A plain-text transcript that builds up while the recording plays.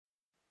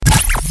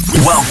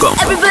Welcome.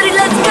 Everybody,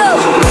 let's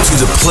go. To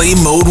the Play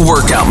Mode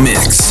Workout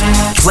Mix.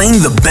 Playing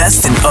the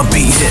best in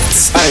upbeat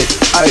hits.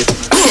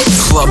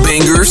 Club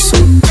bangers.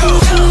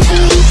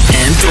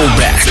 And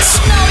throwbacks.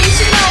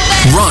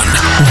 Run,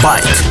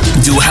 bike,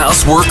 do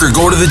housework, or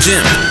go to the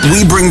gym.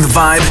 We bring the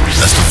vibe.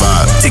 That's the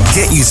vibe. To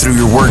get you through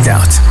your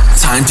workout.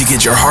 Time to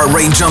get your heart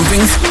rate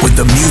jumping with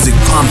the music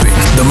pumping.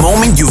 The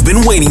moment you've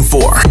been waiting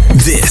for.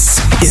 This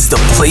is the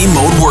Play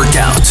Mode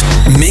Workout.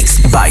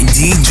 Mixed by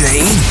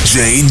DJ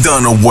Jay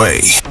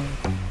Dunaway.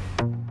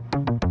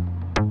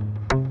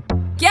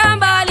 Can't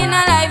ball in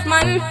a life,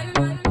 man.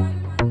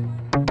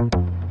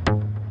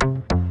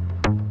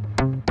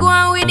 Go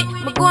on with it,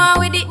 go on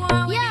with it.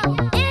 Yo,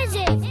 is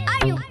it?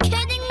 Are you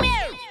kidding me?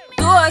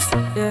 To us,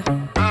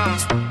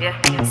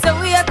 yeah.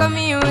 So we are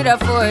coming in with a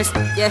force,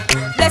 yeah.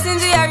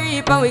 Blessings we are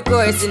reap and we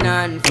coursing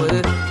on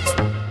full.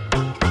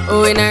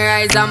 Oh, we not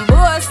rise and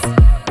boast.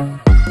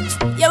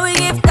 Yeah, we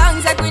give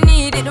thanks like we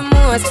need it the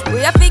most.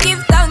 We have to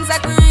give thanks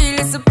like we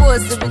really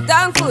supposed to be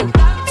thankful.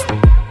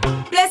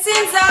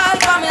 Blessings all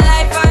for my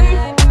life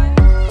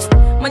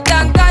and my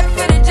thank God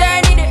for the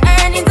journey, the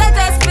earnings are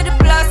just for the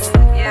plus.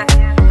 Yeah,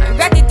 and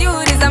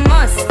gratitude is a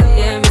must.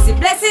 Yeah, me see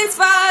blessings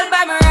fall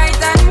by my right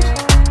hand.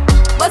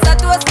 But I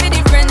toast for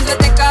the friends we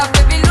take off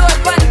every load.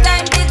 One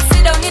time did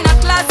sit down in a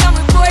class and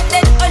we bored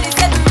then only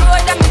said the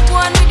road and me go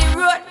on with the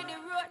road.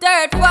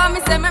 Third form, me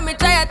say me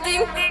try a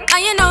thing,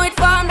 and you know it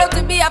formed out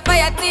to be a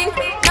fire thing.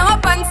 Now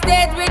up on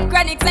stage with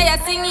chronics I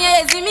sing,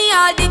 yeah. See me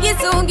all diggy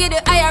soon, get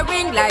the higher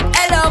ring like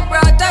hello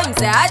brother. Him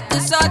say I had to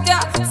shut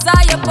ya. Saw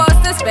your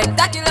poster,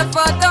 spectacular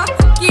photo.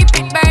 Keep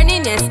it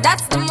burning, yes,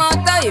 that's the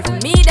motto. If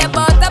me the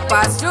butter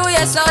pass through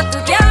your shot to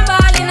can't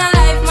ball in a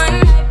life, man.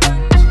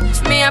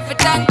 Me have to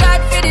thank God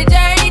for the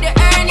journey, the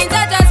earnings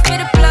are just for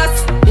the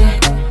plus. Yeah,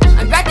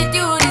 and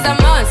gratitude is a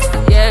must.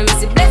 Yeah, me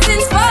see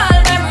blessings fall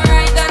by my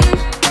right hand.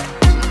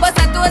 But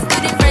I toast to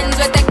the friends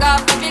we take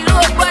off if you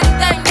load. One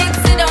time big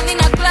sit down in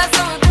a class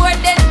and we bored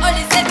then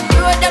only said the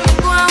road and we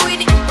go on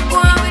with it,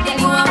 go on with it.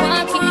 You a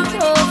walking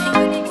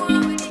trophy,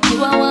 you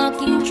a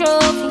walking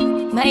trophy.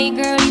 My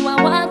girl, you a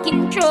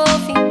walking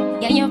trophy.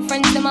 Yeah, your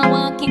friends them a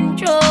walking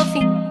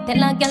trophy.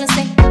 Tell a girl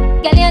say,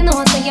 girl you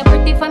know say you're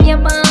pretty from your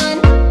band.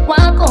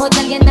 Walk out,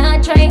 girl you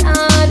not try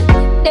hard.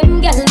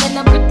 Them girl they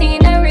not pretty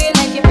in a real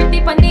life. You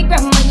pretty pon the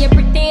gram and you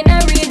pretty in a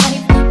real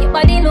life. Your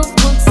body look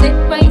good, sit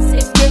right,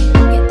 sit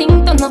right. Your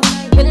thing turn up,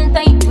 well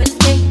tight, well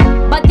tight.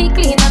 Body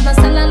clean and a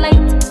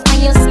cellulite,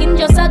 and your skin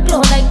just a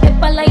glow like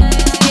pepper light.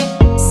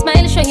 Yeah.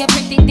 Smile show you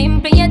pretty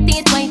dimple, your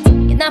teeth white.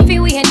 You not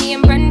feel weird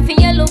name brand for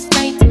your look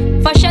right.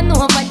 Fashion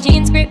over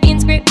jeans, script in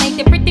script like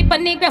you pretty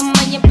pon the gram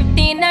and you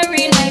pretty in a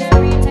real life.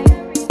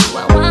 You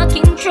a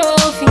walking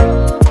trophy,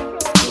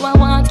 you a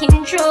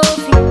walking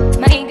trophy.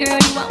 My girl,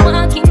 you a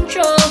walking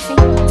trophy.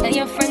 Tell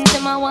your friends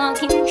them a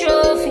walking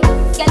trophy.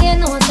 Girl, you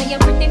know say you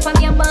pretty from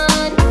your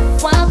band.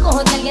 Walk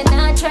out, girl, you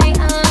not try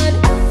hard.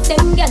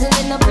 Them girl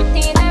they not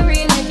pretty in a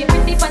real life. You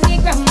pretty from the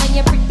gram and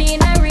you pretty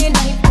in a real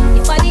life.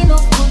 Your body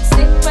look good,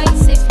 sit right,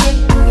 sit right.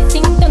 Your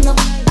thing turn up,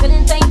 well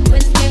tight,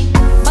 well tight.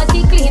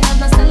 Body clean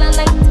and a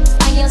cellulite,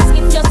 and your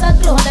skin just a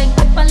glow like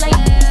pepper light.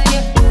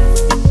 Yeah.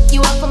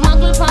 You have a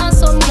muggle pan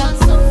some girl,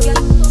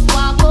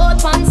 walk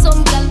out pan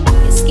some girl.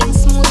 Your skin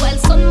smooth while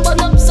sun burn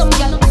up some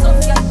girl.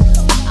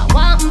 I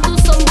want 'em to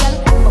some girl,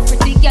 but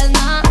pretty girl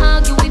nah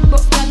argue with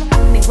broke girl.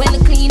 Me well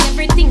clean,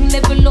 everything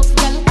level up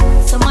girl.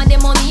 Some of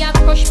them only a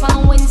crush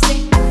on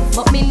Wednesday,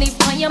 but me live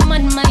on your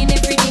man mind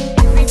every day.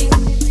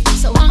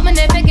 So I'm gonna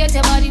never get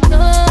your body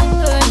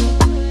done, girl.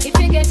 If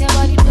you get your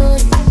body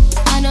done,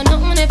 I know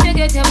nothing if you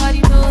get your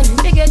body done.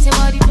 If you get your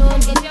body done,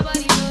 get your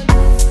body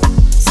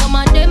done. Some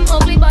of them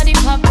ugly body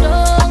pop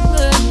down,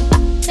 girl.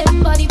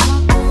 Them body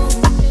pop down.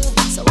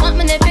 So I'm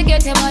gonna never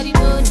get your body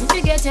done. If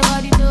you get your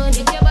body done,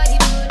 get your body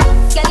done.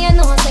 Girl, you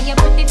know say you're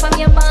pretty from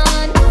your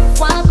band.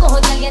 Walk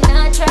out, girl, you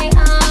not try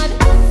hard.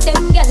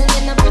 Them girl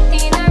they not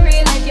pretty in a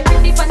real life. You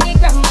pretty from the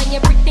gram and you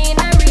pretty in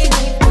a real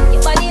life.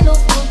 Your body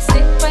look good,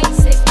 sit right,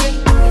 sit right.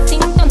 Your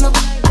thing turn up,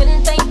 well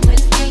tight,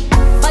 well tight.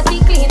 Body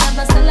clean and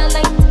a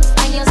cellulite,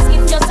 and your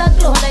skin just a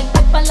glow like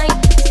pepper light.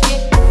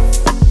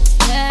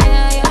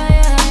 Yeah.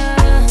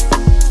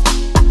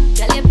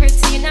 Girl, you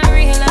pretty in a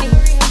real life.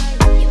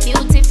 You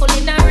beautiful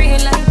in a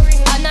real life.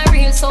 And a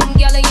real some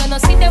girl you know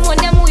see them when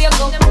them wake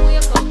up.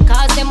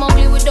 Cause them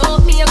ugly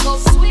without makeup.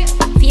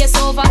 Face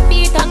over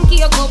beat and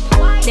cake up.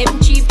 Them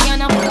cheap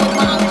can afford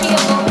and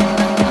cake up.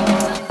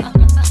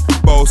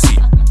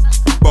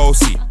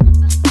 Bossy,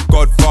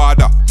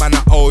 Godfather, man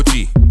a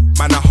OG,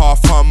 man a half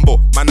humble,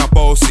 man a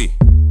bossy.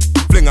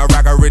 Fling a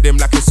rag a rhythm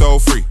like it's all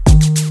free.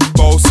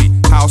 Bossy,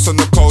 house on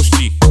the coast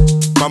G.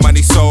 My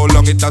money so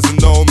long it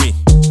doesn't know me.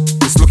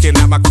 It's looking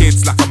at my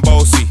kids like I'm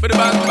bossy.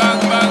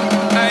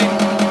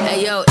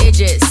 Hey yo,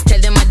 Idris, tell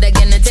them what they're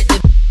gonna take the.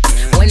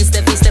 When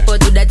step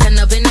out to that turn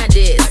up in a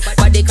dish.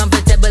 Body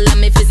comfortable and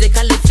me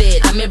physically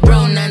fit. I'm a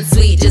brown and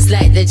sweet just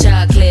like the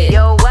chocolate.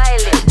 Yo,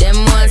 Wiley, them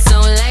ones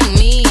sound like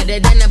me. Other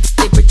than a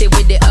pretty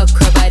with the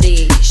okra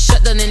body.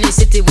 Shut down in the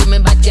city with me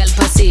bad girl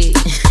pussy.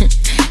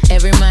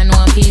 Every man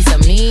want piece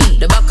of me.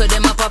 The back of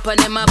them a pop and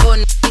them a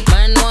bun.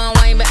 Man want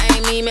wine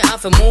behind me, me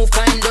have to move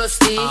kind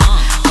dusty.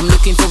 I'm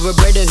looking for a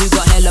brother who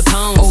got hella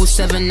pounds.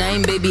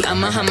 079, baby,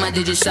 I'm a hammer,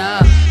 did you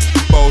stop?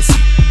 Bossy,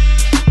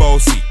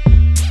 bossy,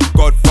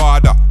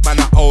 Godfather, man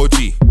a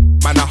OG,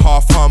 man a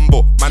half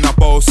humble, man a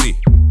bossy.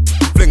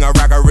 Fling a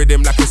rag a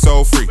rhythm like it's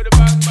all free.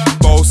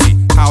 Bossy,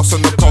 house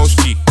on the coast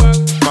G.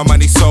 My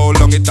money so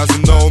long it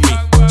doesn't know me.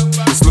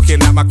 It's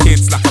looking at my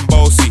kids like I'm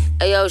bossy.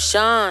 Hey yo,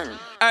 Sean.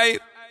 Aye.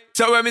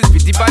 So when me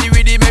spitty body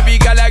with it, maybe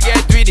gala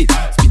get with it.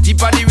 Spitty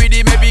body with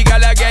it, maybe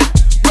gala get.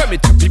 When me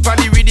tappy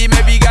body with it,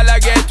 maybe gala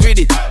get with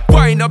it.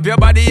 Wind up your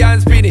body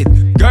and spin it.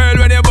 Girl,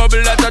 when you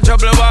bubble, that's a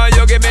trouble. Why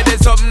you give me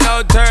this something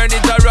now? Turn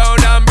it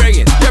around and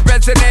bring it. You're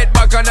pressing it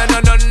back on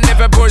and on.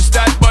 Never push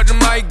that button,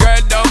 my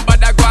girl, down,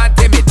 but I can't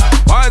tame it.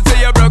 Once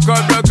you broke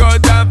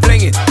out and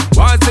fling it.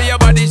 Once your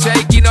body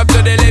shaking up to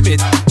the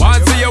limit.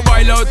 Once you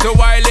wild out to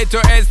wild it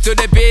to S to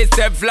the base,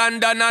 step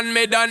London and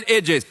mid on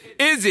edges.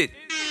 Is it?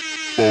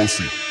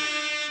 Bossy,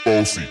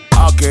 bossy.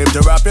 I came to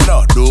rap it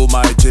up, do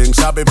my thing.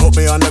 Sabi put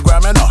me on the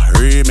gram and a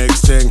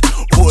remix thing.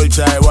 Hold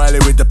tight Wiley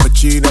with the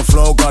Pacino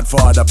flow.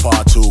 Godfather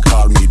part 2,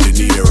 call me De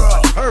Niro.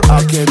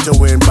 I came to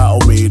win, battle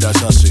me,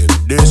 that's a sin.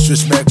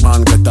 Disrespect,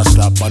 man, get a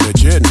slap on the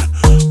chin.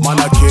 Man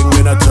a king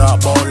in a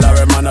top bowl,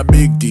 Larry, man a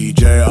big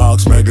DJ,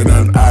 Ox, Megan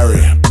and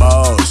Harry.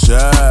 Boss,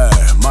 yeah,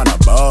 man a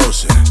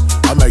boss.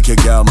 I make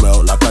your girl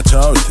melt like a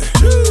toasty.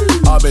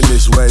 I'll be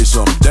this way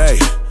someday,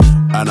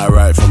 and I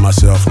write for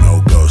myself,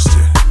 no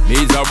ghosting.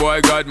 Needs a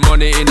boy got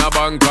money in a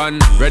bank on.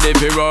 Ready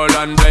for roll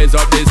and blaze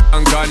up this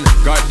bank on.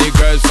 Got the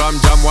girls from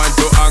Jamwan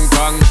to Hong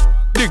Kong.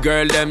 The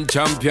girl them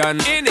champion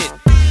in it.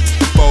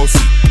 Bossy,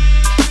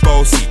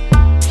 bossy,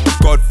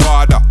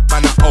 Godfather,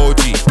 man a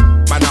OG,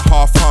 man a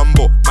half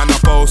humble, man a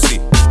bossy.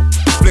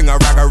 Fling a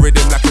rag a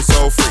rhythm like it's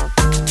all free.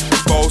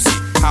 Bossy,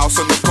 house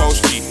on the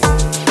coast G.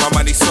 My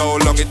money so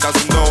long it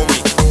doesn't know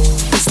me.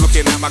 It's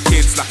looking at my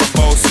kids like I'm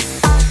bossy.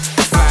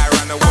 I fly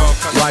around the world.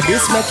 Why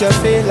this make you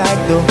feel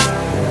like though?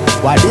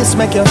 Why this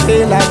make you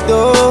feel like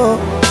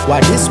though? Why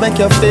this make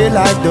you feel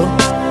like though?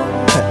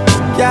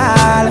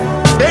 Girl,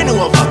 bend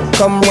over.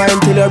 Come wine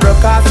till you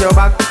broke off your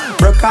back.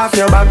 Broke off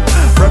your back.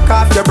 Broke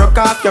off your, broke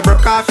off your,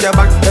 broke off your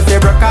back. If you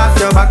broke off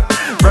your back,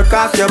 broke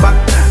off your back.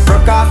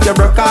 Broke off your,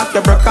 broke off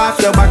your, broke off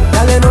your back.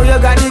 Girl, you know you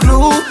got the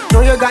glue.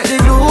 Know you got the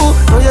glue.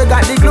 Know you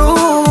got the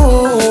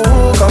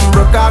glue. Come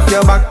broke off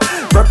your back.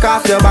 Broke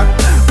off your back.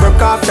 Broke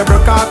off your,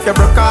 broke off your,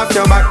 broke off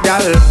your back,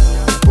 girl.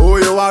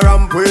 Who you are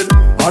ramp with?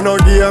 On a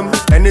game,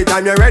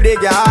 anytime you're ready,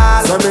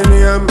 girl. So me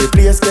name, the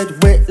place get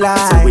wet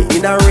like. So we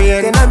in a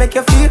rain, then I make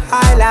you feel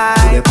high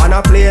like. On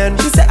a plane,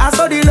 she say I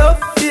saw the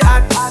love, the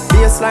act.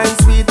 Baseline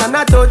sweet and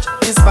I touch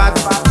the spot.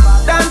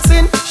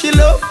 Dancing, she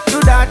love, do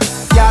that.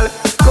 Girl,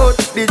 cut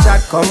the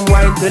chat, come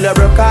wine till you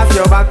broke off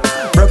your back.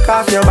 Broke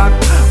off your back,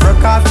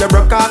 broke off your,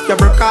 broke off your,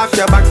 broke off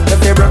your back. If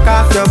you broke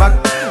off your back,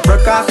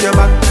 broke off your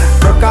back.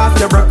 Broke off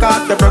your, broke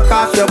off your, broke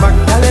off your back.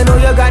 Girl, you know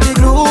you got the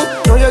glue,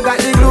 know you got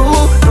the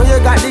glue, know you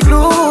got the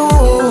glue.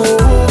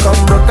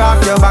 Come broke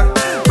off your back,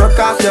 broke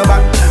off your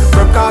back,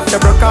 broke off your,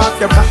 broke off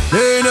your back.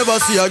 Me never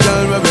see a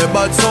girl with a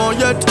bad song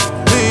yet.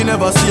 Me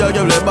never see a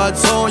girl with a bad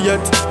song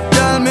yet.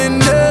 Girl, me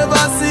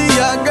never see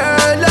a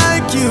girl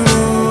like you.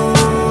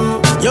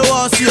 You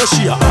want to see a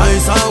she a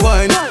ice and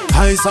wine,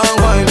 ice and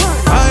wine.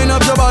 Wind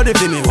up your body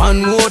for me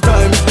one more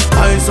time.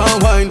 Ice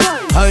and wine,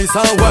 ice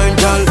and wine,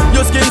 girl.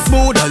 Your skin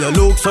smooth and your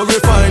look so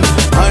refined.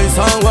 Ice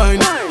and wine,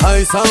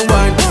 ice and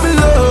wine. Me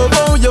love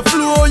how you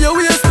flow your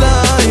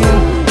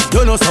waistline.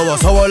 You know sour,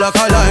 sour like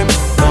a lime.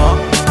 No,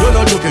 you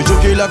know juky,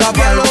 juky like a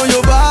pine. Girl, how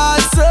you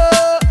bad so,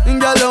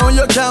 girl, how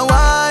you can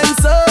wine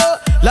so.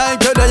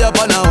 Like you're there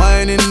upon a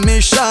whining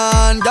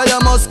mission. Girl, you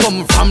must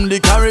come from the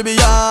Caribbean.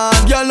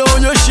 Girl, how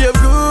you shape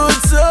good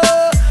so.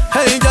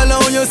 Hey, girl,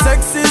 how you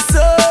sexy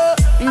so.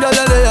 Girl,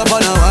 you're there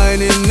upon a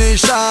whining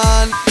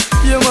mission.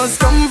 You must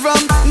come from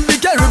the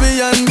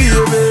Caribbean,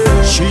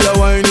 baby. She a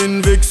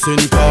whining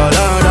vixen, call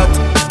her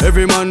that.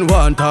 Every man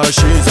want her,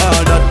 she's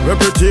all that.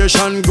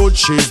 Reputation good,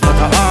 she's not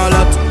a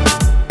harlot.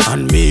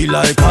 And me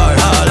like her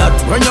harlot.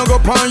 When you go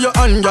on your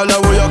hand, girl,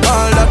 what you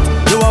call that?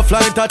 You a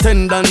flight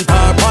attendant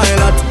or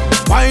pilot.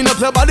 Wind up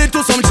your body to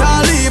some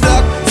Charlie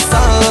Black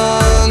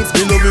songs.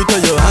 Me love you to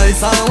your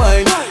ice and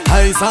wine,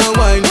 ice and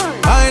wine.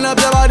 Wind up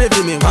your body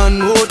for me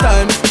one more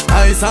time.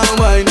 Ice and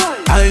wine,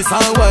 ice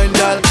and wine,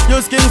 girl.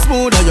 Your skin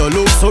smooth and your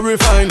look so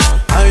refined.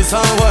 Ice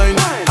and wine,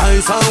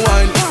 ice and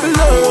wine.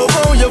 Love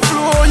how you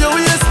flow your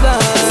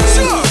waistline.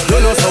 You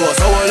know sour,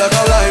 sour like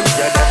a lime.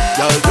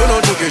 Girl, you know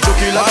juky,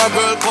 juky like a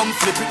girl. Come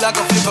flip it like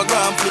a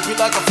flippergram, flip it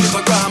like a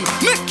flippergram.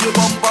 Make your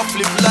bumper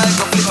flip like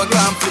a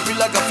flippergram, flip it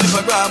like a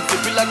flippergram,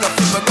 flip it like a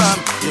flippergram.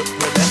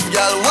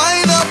 Girl,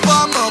 wind up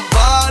on my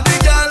body,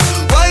 girl.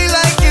 Why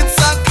like it's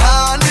a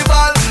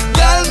carnival?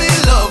 Girl, me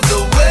love the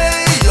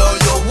way you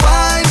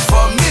wine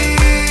for me.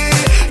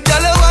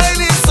 Girl, your wine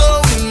is so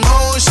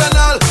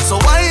emotional. So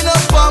wind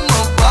up on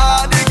my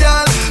body,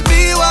 girl.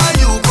 Me while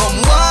you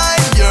come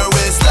wine your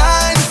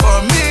waistline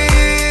for me.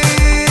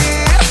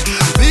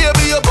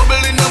 Baby, you're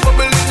bubbling, you're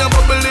bubbling, you're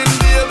bubbling,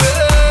 baby.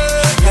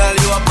 Girl,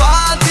 you a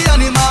party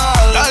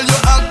animal. Girl, you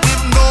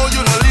active, no,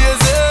 you no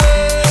lazy.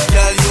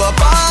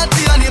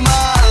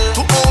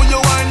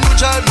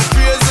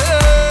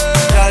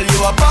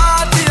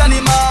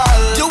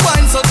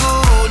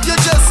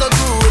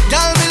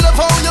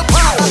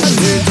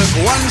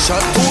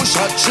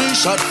 three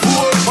shot,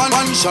 four.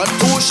 One shot,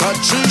 two shot,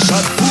 three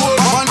shot, four.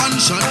 One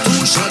shot,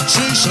 two shot,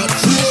 three shot,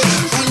 four.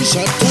 One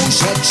shot, two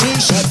shot, three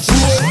shot,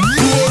 four.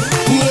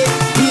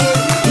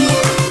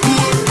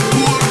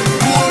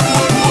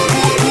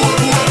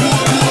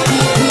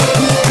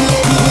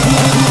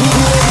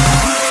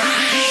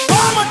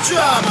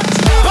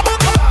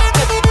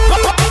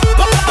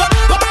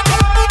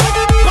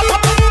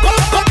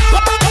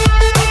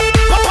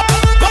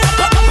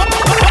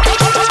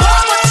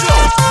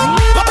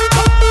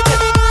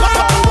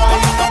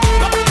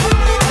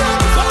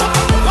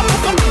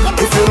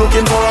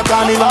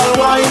 Carnival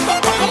wine.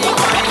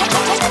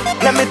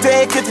 Let me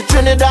take you to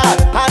Trinidad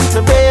and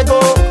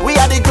Tobago. We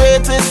are the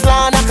greatest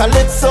land of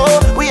Calypso.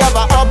 We have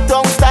a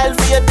uptown style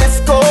for your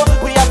disco.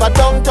 We have a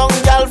downtown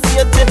gal for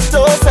your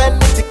tiptoe. Send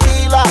me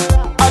tequila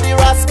or the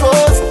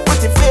Rascals.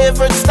 With your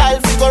favorite style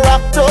for your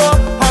rapto.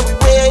 And we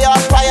way up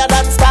higher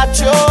than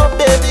statue.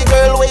 Baby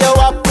girl, where you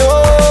up to?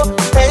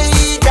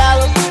 Hey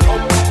gal,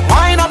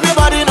 wind up your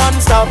body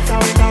non-stop.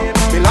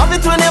 We love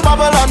it when you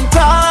bubble on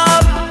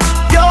top.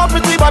 Your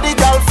pretty body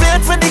girl,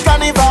 fit for the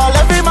carnival.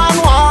 Every man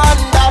want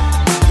that.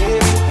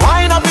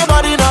 Wind up your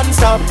body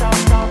non-stop.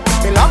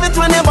 Me love it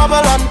when you bubble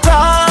on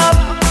top.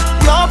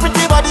 Your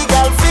pretty body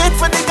girl, fit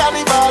for the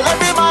carnival.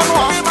 Every man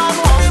want.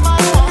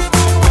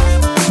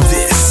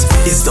 This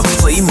is the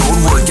Play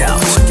Mode Workout,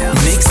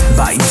 mixed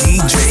by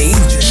DJ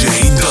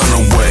Jay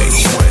Dunaway.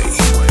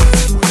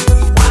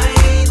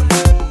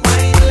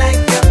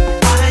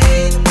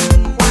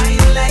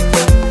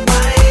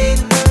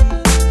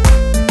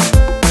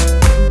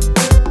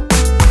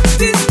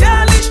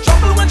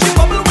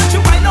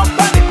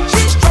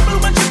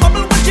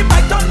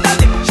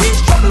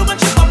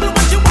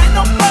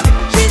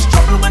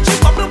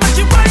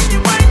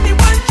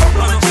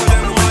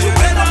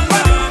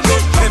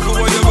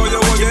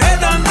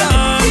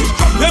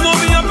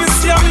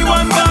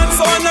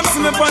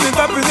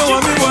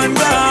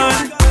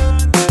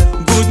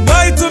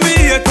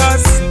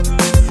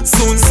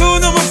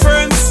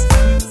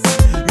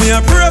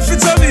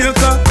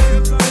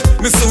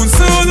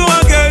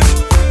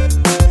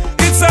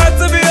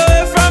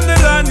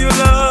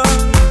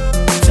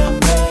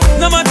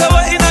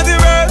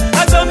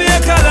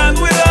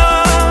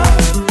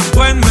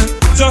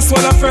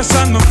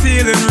 And I'm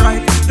feeling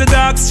right. The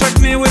dogs check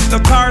me with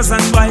the cars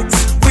and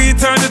bikes. We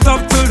turn it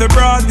up till the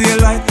broad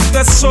daylight.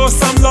 Let's show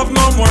some love,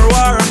 no more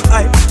war and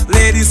hype.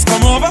 Ladies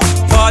come over,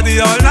 party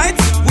all night.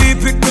 We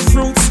pick the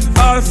fruits,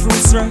 all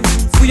fruits right.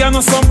 We are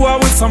not some boy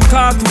with some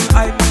cartoon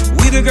hype.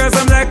 We the girls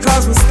I'm like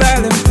cause we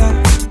style them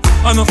tight.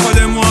 Enough of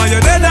them want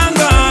you dead and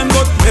gone.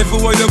 But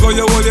everywhere you go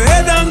you hold your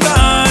head and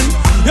gone.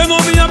 You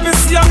know me happy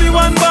see me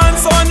one band.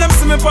 So when them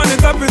see me on the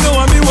top you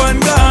know me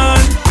one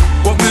gone.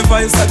 But me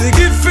vice I they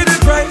give for the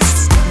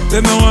price.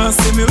 Them no want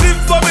see me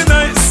live for me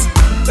nice.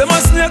 Them a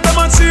snake, them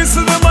a cheese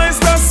to the mice.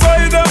 That's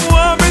why them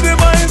want me the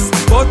mice.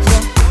 But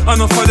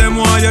enough of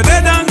them want you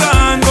dead and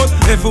gone. But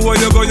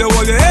everywhere you go you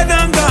hold your head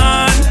and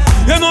gone.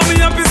 You know me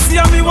happy see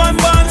me one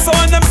band. So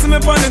when them see me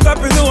on the top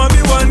you know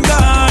me one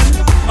gone.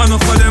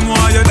 Enough of them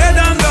want you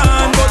dead and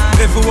gone. But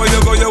everywhere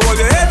you go you hold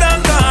your head and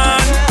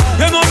gone.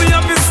 You know me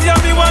happy see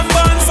me one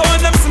band. So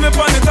when them see me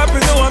on the top you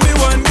know me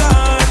one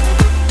gone.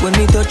 When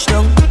me touch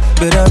down,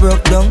 bed I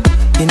broke down.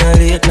 In a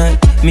late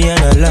night, me and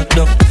a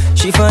lockdown.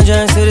 She found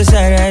Jones to the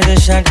side, I a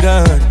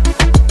shotgun.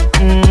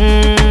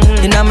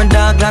 In my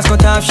dark glass,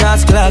 cut off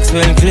shots, clocks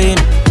well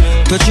clean.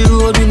 Touch the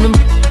road with me.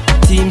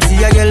 Team see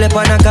a girl up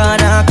on a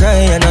corner,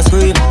 cry and a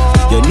scream.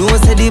 You know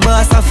say the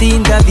boss a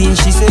fiend intervene,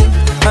 she say.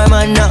 I'm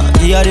a nah,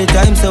 give her the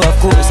time, so of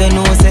course I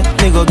know say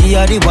me go give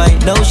her the wine.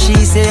 Now she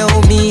say, oh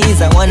me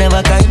is a one of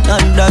a kind,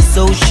 and that's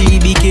how she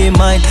became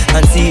mine.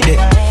 And see that,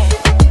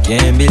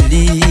 can't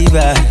believe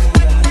I.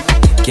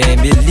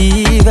 Can't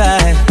believe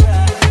I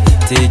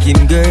take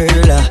him,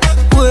 girl,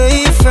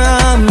 away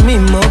from me,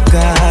 my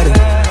God.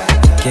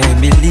 Can't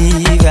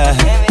believe I,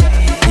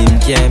 him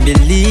can't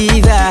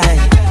believe I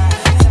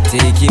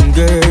take him,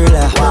 girl,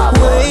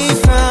 away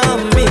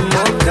from me,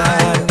 my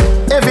God.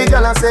 Every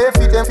girl I say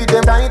feed them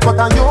tight, but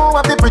you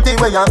have the pretty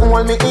way you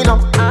hold me in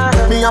up.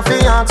 Me a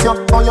fi ask you,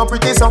 how you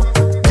pretty so?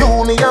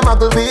 You me a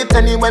muggle with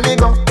anywhere me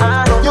go.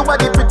 You are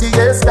the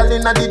prettiest girl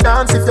inna the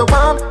dance. If you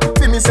want,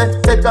 fi me say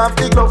take off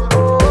the glove.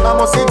 I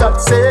must see God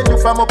send you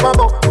from up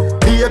above.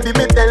 Baby,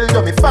 me tell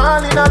you, me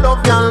fall in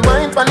love. Y'all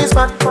mind pan is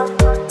fat,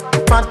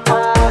 fat,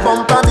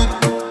 bump a bit.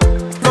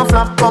 No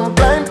flap, come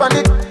climb pan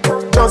it.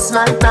 Just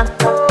like that,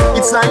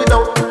 it's slide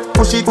out.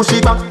 Push it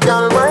back.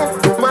 Y'all mind.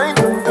 Y'all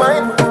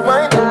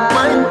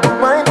mind.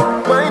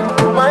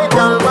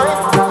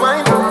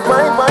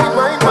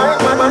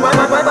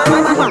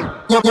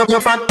 You're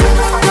fat.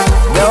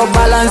 Yo,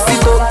 balance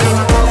it up.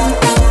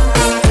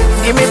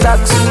 Give me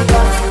tax.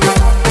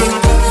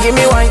 Give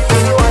me wine.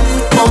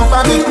 Bump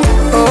a bit.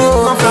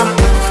 Oh,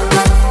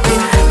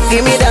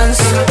 give me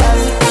dance.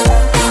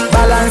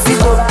 Balance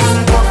it up.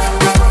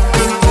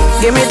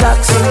 Give me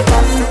tax.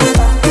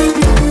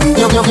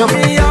 Turn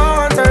me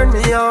on, turn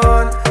me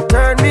on,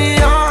 turn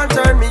me on,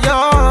 turn me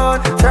on,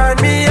 turn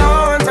me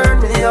on,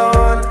 turn me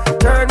on,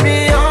 turn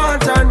me on,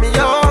 turn me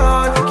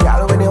on.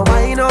 Girl, when you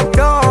wind up.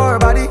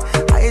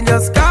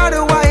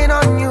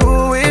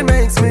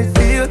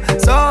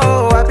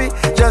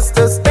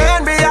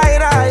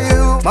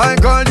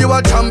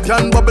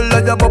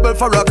 Yeah, you bubble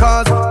for a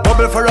cause.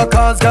 Bubble for a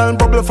cause, girl,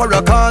 bubble for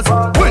a cause.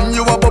 When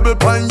you a bubble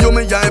pan, you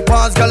me I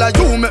pass. Girl,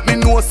 you make me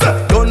know,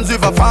 sir, don't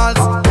ever false.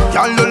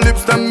 Girl, your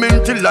lips them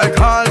minty like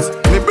hearts.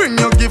 Me bring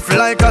you gift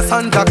like a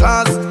Santa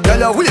Claus. Girl,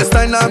 your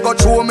waistline I got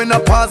throw me in a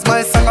pass.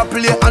 My song I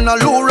play on a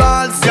low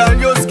rolls. Girl,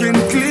 your skin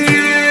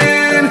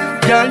clean.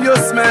 Girl, you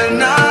smell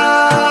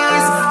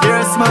nice.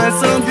 Your smile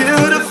so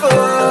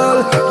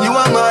beautiful. You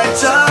are my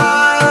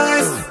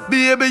choice.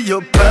 Baby,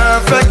 you're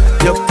perfect.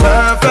 You're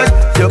perfect.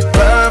 You're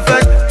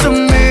perfect to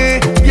me.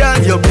 Girl,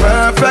 you're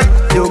perfect.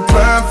 You're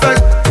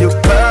perfect.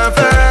 You're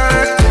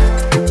perfect.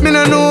 Me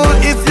no know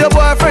if your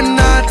boyfriend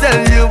not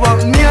tell you,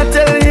 but me I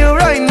tell you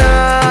right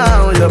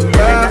now. You're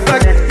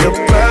perfect.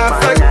 You're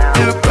perfect.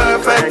 You're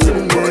perfect to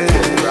me.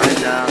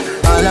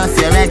 All of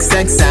your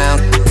XX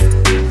sound,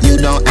 you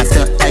don't have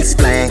to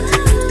explain.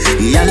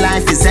 Your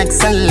life is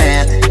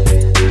excellent.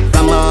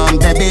 Come on,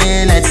 baby,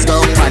 let's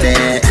go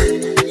party.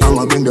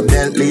 I'ma bring the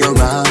Bentley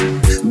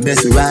around.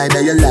 Best ride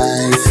of your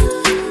life.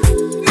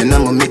 And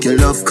I'ma make your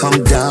love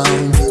come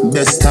down.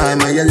 Best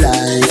time of your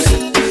life.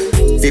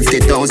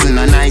 50,000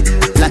 a night.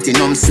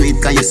 Platinum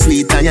sweet, cause you're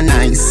sweet and you're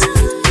nice.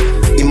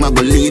 I'ma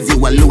go leave you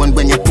alone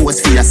when you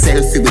pose for your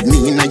selfie with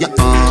me in your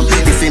arm.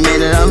 If you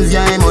made love,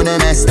 yeah, I'm on the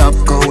messed up.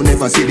 Go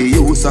never see the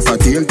use of a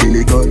tail till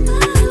it gone.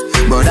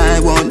 But I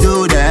won't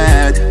do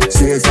that.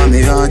 Straight from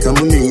the heart, I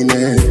mean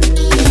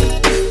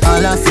it.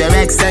 All of your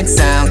XX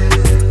sound,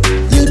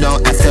 you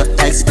don't have to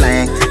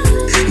explain.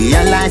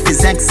 Your life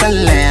is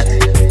excellent.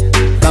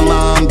 Come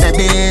on,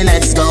 baby,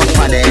 let's go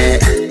party.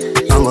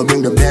 I'ma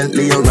bring the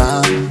Bentley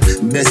around.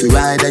 Best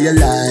ride of your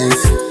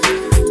life.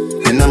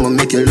 And I'ma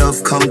make your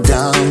love come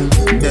down.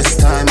 Best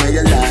time of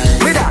your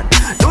life. Me that,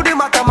 do the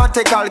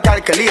mathematical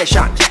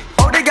calculation.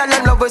 All the girl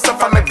in love with some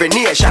from every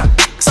nation.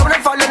 Some of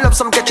them fall in love,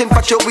 some catch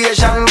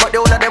infatuation. But the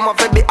whole of them have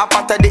to be a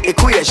part of the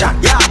equation.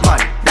 Yeah,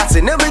 man, that's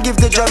it. Never give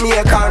the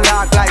Jamaican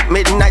dark like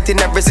midnight in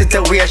every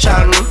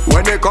situation.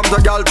 When it comes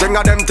to girl thing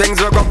of them things,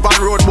 we go on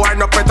road, boy,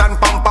 no pet and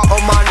pamper,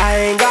 oh man.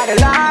 I ain't gotta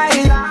lie.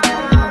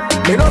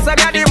 Me know say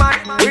the man,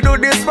 we do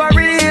this for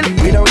real.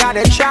 We don't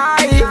gotta try.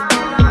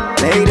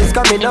 Ladies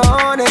coming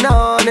on and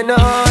on and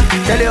on.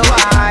 Tell you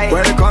why.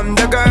 Welcome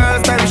the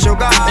girls, them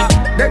sugar.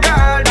 The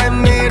girl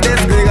them need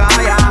this bigger,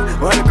 yeah.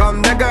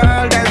 Welcome the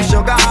girl, them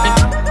sugar.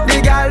 The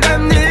girl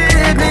them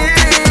need me.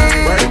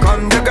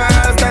 Welcome the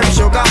girls, them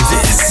sugar.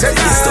 This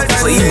is the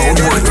Play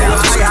Mode Workout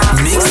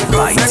mixed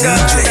by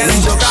DJ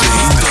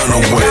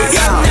Dunaway.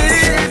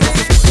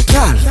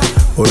 Girl,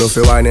 who don't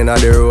feel whining on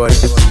the road?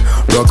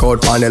 Rock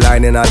out on the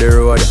line in the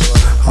road.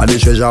 All the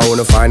treasure I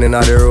wanna find in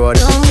the road.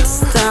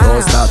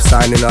 Don't stop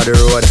signing on the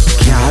road.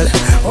 Girl,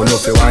 who don't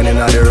feel whining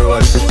on the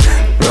road?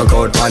 Rock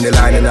out on the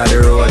line in the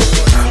road.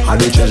 All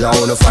the treasure I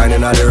wanna find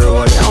in the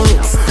road.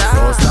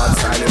 Don't stop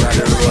signing on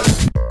the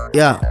road.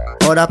 Yeah,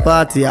 how the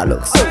party I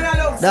look so.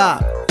 Da,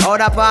 how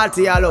the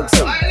party I look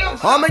so.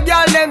 How my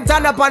girl them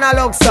turn up and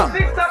I look so.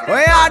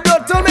 What you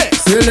do to me?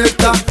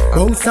 Selector,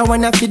 bounce a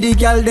wanna feed the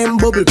girl them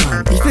bubble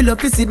pan. If you love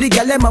to see the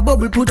girl them a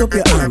bubble, put up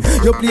your hand.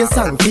 You play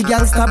song, the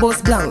girl star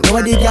bus blank.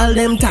 Now the girl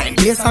them time,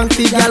 play song,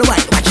 the girl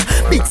white. Watch,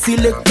 big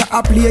selector a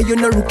play, you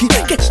no rookie.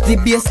 Catch the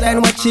baseline,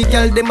 watch the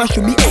girl them a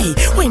should be. Hey,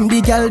 when the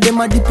girl them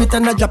a dip it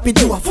and a drop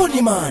it, you a funny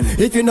man.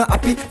 If you not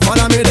happy,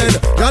 follow me then.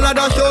 Girl a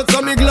dash out,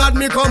 so me glad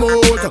me come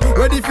out.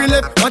 Ready for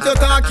left, what you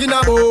talking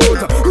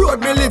about?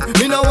 Road me live,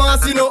 me no want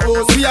see no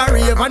house. We a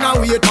rave and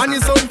a wait, and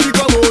it's something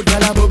come out.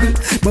 Girl a bubble,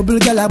 bubble,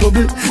 girl a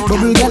bubble.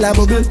 Bubble gala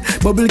bubble,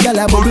 bubble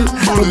gala bubble,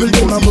 bubble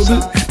gala bubble,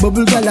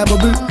 bubble gala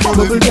bubble,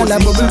 bubble gala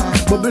bubble,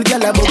 bubble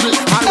gala bubble.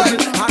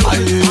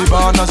 I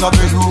born as a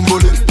bedroom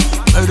bully,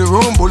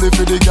 bedroom bully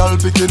for the girl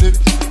bikini.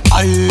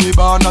 I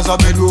born as a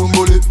bedroom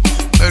bully,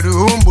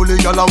 bedroom bully,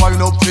 girl a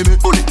wind up for me.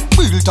 Bully,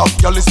 built up,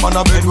 girl is man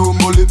a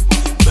bedroom bully,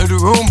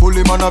 bedroom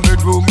bully, man a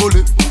bedroom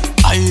bully.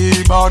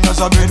 I born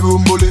as a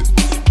bedroom bully,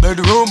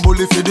 bedroom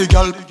bully for the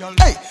girl.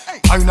 Hey,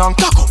 wine and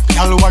cock up,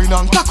 girl wine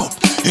and cock up.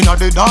 Inna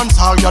the dance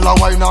hall, girl a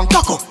wine and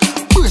cock up.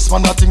 Brace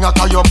man a thing a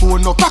your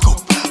bone no crack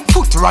up.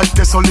 Foot right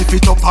there so lift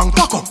it up and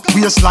cock up.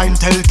 Waistline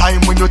tell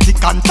time when you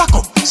tick and tack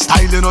up.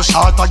 Style you no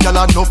short a girl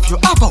and up you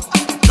have up.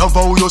 Love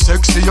how you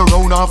sexy, you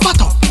round and fat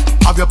up.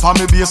 Have your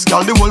palmy base,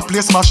 girl, the whole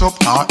place mash up.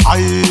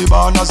 I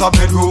born as a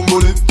bedroom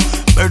bully,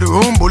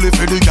 bedroom bully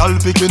for the girl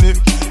bikini.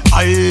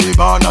 I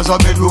born as a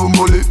bedroom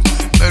bully,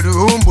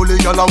 bedroom bully,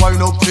 girl a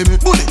wine up for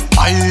me. Bully,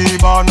 I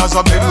born as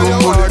a bedroom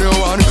bully,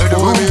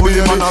 bedroom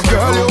bully, man a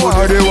bedroom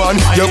bully. The one,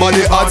 your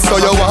body hot so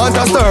you want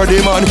a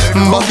sturdy man.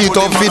 Back it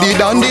up for the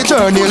dandy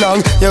journey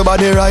long. Your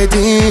body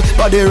righty,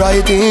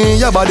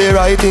 your body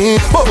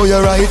righty. Oh,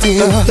 you're righty,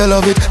 you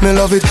love it, me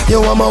love it.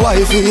 You want my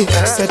wifey,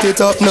 set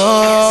it up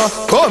now.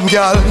 Come,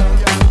 girl.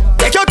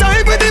 Take your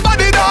time with the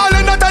body,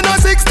 darling. Not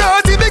a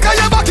 6:30 because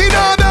you're back in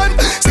a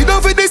bend. Sit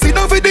down for this, sit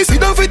down for this,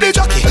 sit down for the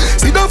jockey.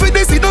 Sit down for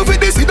this, sit down for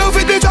this, sit down for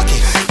the jockey.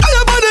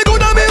 Your body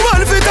good and me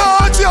want to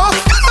touch you.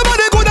 Your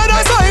body good and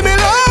that's why me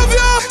love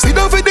you. Sit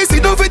down for this,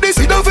 sit down for this,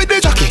 sit down for the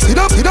jockey. Sit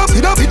down, sit down,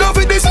 sit down, sit down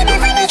for this, sit down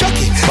for the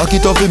jockey. Back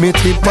it up with me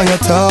tip on your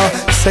top.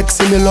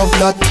 sexy, me love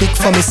that thick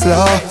for me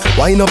slaw.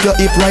 Wind up your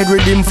hip, ride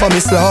rhythm for me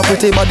slaw.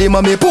 Pretty body,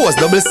 mommy pose,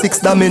 6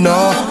 that me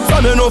now.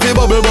 From me know fi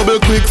bubble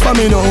quick for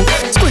me now.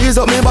 Squeeze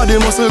up me body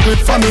muscle grip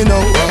for me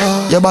now.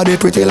 Your body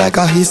pretty like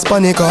a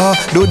Hispanic.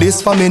 Do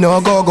this for me now,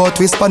 go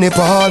twist for me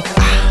Paul.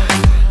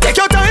 Take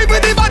your time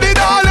with the body,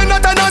 darling,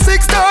 not on a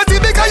 6:30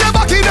 because you're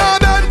back in a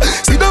bed.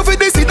 Sit down for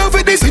this, sit down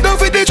for this, sit down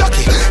for the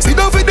jockey. Sit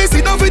down for this,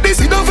 sit down for this,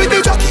 sit down for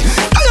the jockey.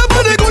 And your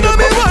body gonna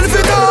be one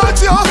for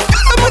touch ya.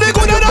 And your body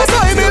gonna that's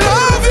why me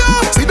love ya.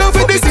 Sit down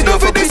for this, sit down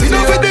for this, sit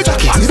down for the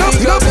jockey. Sit down,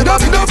 sit down, sit down,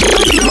 sit down.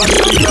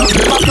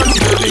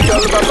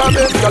 Girl back of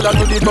them, girl a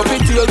do the puppy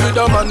tail with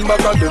a man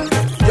back of them.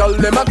 Girl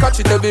them a catch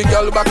it, every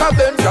girl back of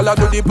them. Girl a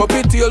do the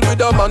puppy tail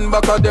with a man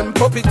back of them.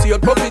 Puppy tail,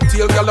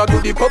 girl a do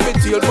the puppy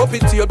tail, puppy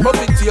tail,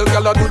 puppy tail.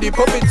 Girl a do the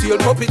puppy tail,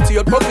 puppy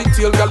tail, puppy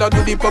tail. Girl a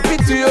do the puppy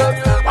tail.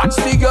 Watch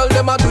the girl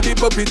them a do the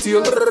puppy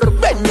tail.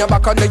 Bend your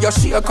back and then you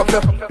shake up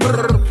your.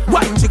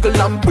 Wine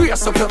jiggle and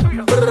brace up your.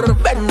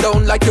 Bend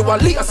down like you a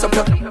lace up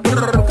your.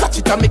 Catch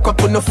it and make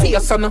up on the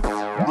face on.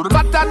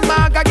 Fat and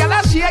maga girl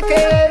a shake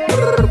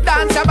it.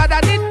 Dance your body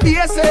and it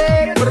pace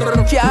it.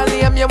 Can't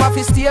name you off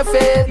his stay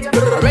fit.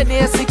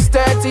 Ready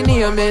 6:30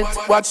 name it.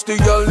 Watch the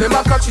girl them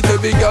a catch it,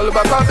 every girl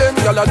back of them.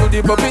 Girl a do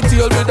the puppy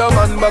tail with a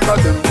man back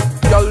of them.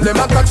 Girl them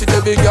a catch it,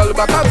 every girl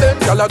back of them.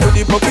 Girl a do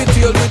the puppy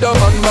tail with a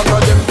man back of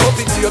them.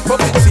 Puppy tail,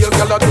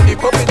 girl a do the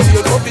puppy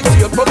tail, puppy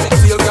tail, puppy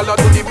tail. Girl a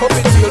do the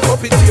puppy tail,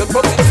 puppy tail,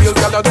 puppy tail.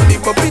 Girl a do the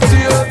puppy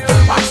tail.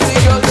 Watch the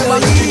girl them a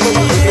do the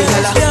puppy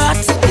tail.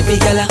 Every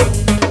girl,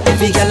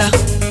 every girl,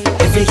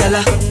 every girl,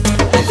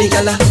 every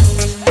girl,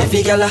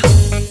 every girl,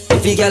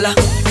 every girl.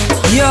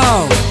 Yo,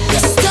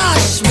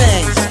 stash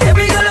man.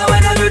 Every girl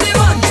when I do the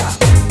one drop,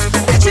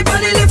 catch it on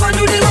the left and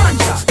do the one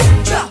drop,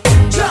 drop,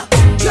 drop,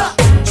 drop,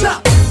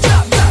 drop,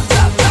 drop, drop,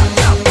 drop,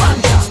 drop,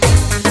 one drop.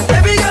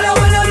 Every girl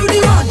when I do the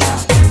one drop,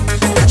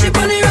 catch it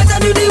on the right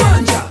and do the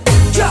one drop,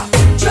 drop,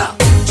 drop,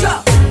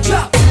 drop,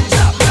 drop,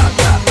 drop,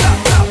 drop, drop,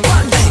 drop,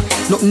 one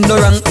drop. Nothing no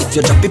wrong if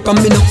you drop it on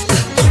me now,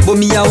 but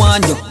me I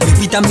want you, big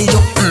it and me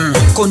up.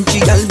 Country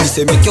girl, me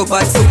say make your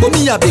bad so, but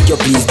me I beg you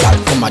please, girl,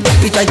 come and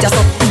drop it right just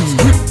up.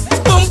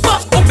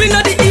 Up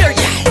inna the ear,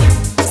 yeah.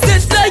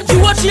 Set like you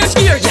watch your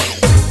gear, yeah.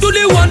 Do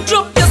the one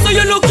drop, yeah, so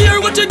you look here.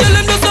 What you tell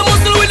them does a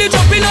muscle when they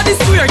drop inna the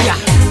square, yeah.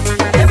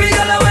 Every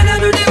girl when I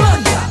do the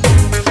one drop,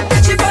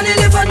 catch it on the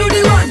left and do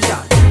the one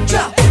drop,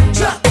 drop,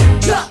 drop,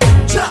 drop,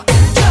 drop,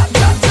 drop,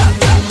 drop, drop,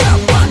 drop, drop,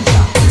 one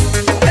drop.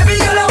 Every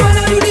girl when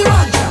I do the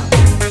one drop,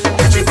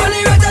 catch it on the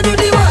right and do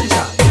the one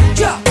drop,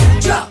 drop,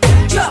 drop,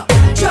 drop,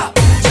 drop,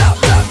 drop,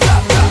 drop,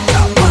 drop,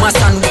 drop. Mama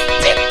son,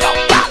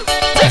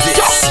 this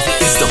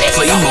is the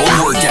Play Mode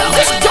Workout.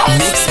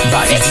 Mixed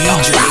by DJ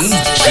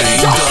J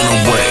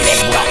Dunaway.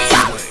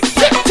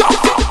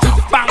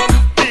 Bang,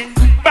 bing,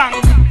 bang,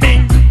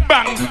 bing,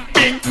 bang,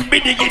 bing,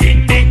 bidigi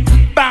ding ding,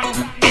 bang,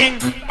 bing,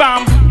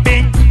 bam,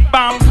 bing,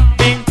 bam,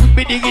 bing,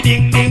 bidigi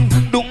ding ding,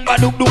 dung ba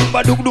dung dung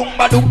ba dung dung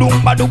ba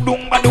dung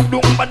dung ba dung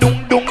dung ba dung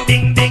dung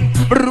ding ding,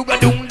 bruga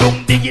dung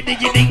dung digi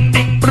digi ding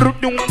ding, bru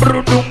dung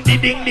di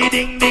ding di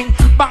ding ding,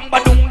 bang ba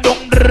dung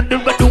dung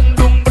ba dung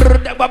dung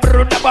da ba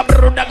bru da ba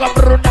bru da ga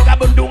bru da ga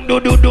dung du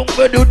du dung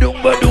ba du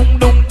dung ba dung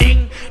dung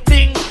ding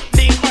ding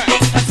ding ding.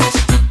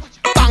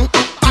 Bang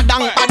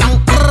badang badang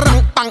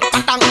bang bang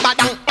badang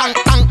badang bang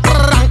bang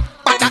bang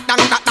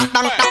badang badang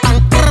badang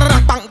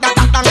bang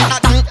badang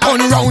badang.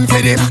 Turn round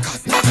for them.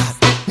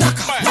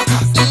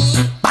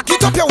 Back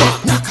it up your one.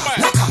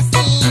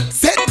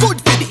 Set good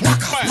for them.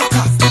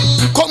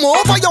 Come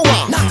over your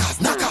one.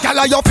 Girl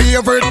are your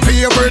favorite.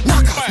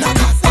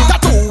 That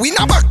two in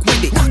a back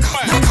with it.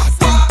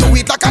 Do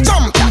it like a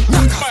champion.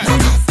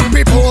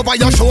 Rip over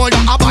your shoulder,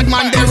 a bad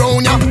man they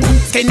round ya.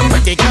 Skin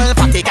pretty girl,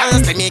 fatty girl,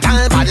 slimmy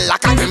girl, bad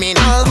like a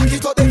criminal.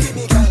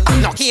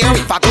 I'm not here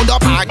if I go to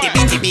party,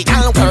 bitty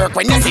girl, work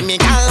when you see me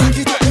girl.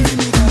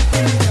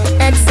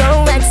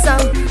 XOXO,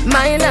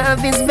 my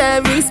love is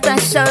very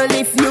special.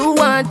 If you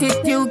want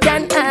it, you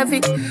can have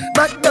it,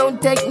 but don't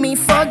take me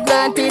for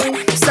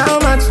granted. So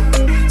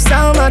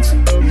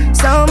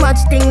much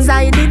things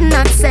I did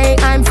not say.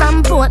 I'm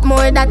from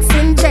Portmore, that's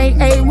in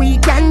J.A. We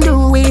can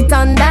do it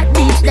on that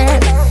beach there.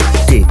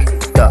 Tick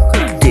tock,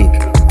 tick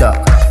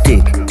tock,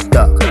 tick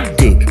tock,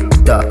 tick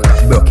tock.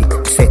 Broke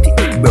it, set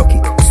it, broke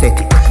it, set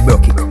it,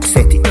 broke it,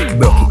 set it,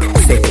 broke it,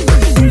 set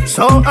it.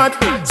 So hot,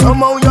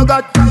 somehow you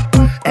got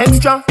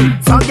extra.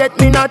 Forget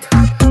me not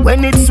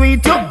when it's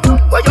sweet. You,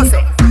 what you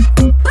say?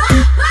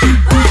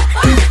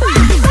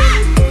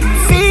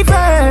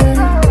 Fever,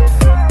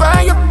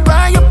 buy up.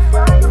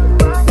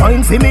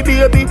 Wine for me,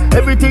 baby,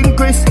 everything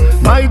crisp.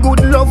 My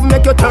good love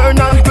make you turn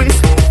and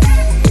crisp.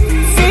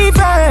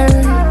 Fever,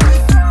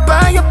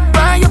 buy up.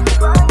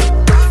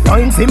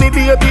 Wine for me,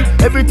 baby,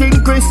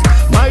 everything crisp.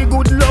 My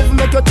good love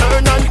make you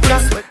turn and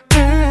crisp.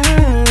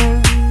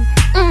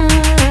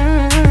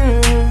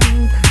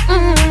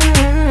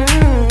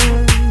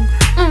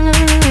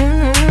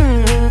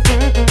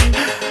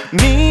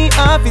 Me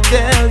have to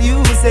tell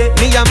you, say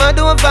me a mad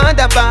over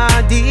the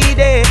body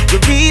day. You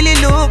really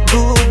look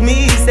good,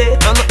 me say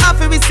I'm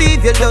happy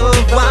receive your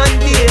love one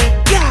day.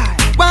 Yeah,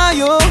 why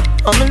you?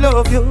 I'm in love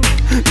love you.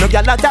 No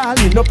gal at all,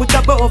 me no put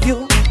above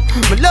you.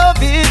 Me love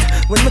it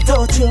when me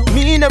touch you.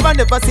 Me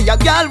never see a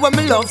gal when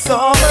me love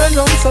so. Turn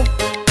on so,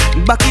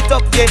 back it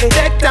up, yeah.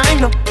 Take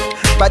time now,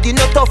 body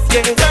no tough,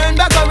 yeah. Turn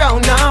back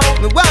around now,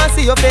 me wanna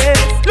see your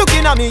face.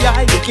 Looking at me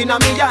eye,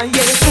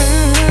 yeah.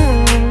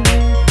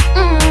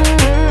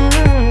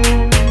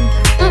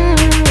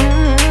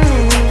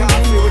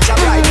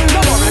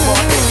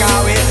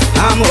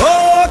 I'm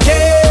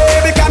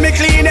okay, because me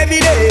clean every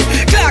day.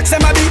 Clocks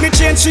and my beat me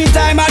change 3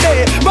 times a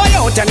day. Buy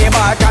out any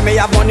bar, cause me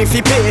have money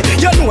fi pay.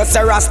 You know it's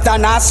a rasta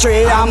not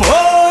stray. I'm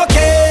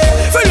okay,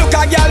 fi look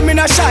a girl me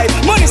no shy.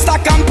 Money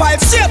stack and pipe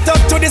straight up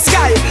to the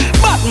sky.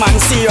 Batman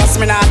serious,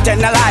 me not tell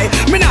a lie.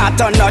 Me not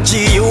turn no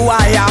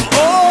GUI. I'm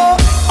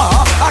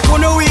I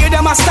couldn't wait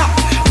them a stop.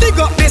 Dig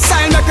up the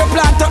sign, make you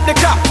plant up the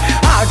crop.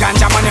 All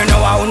ganja man, you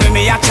know how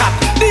me a chat.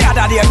 The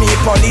other day me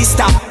police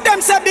stop. Them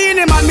say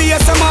Beanie Man, me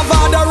yes, some of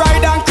the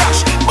ride and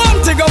crash.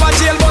 Bound to go to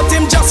jail, but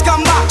him just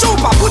come back.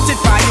 Chupa put it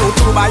for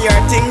YouTube, I your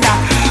thing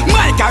that.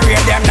 My career,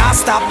 them not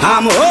stop.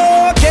 I'm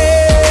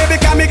okay,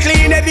 because me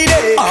clean every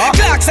day.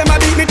 Clocks and my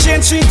beat me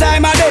change 3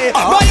 times a day.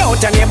 Buy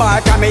out any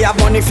bar, cause me have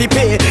money fi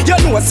pay. You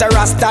know it's a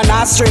rasta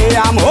not stray.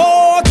 I'm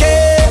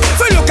okay,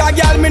 fi look a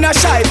girl, me no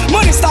shy.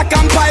 Money stack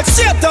and pipe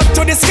straight up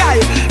to the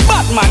sky.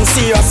 Batman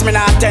serious, me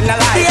not tell a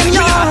lie. Me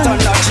not turn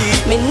no G.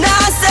 Me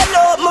nah sell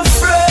out my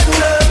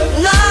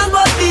friend, nah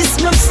but this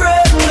my friend.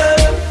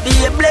 Be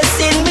a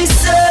blessing, me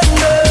son.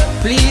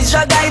 Please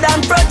your guide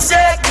and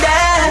protect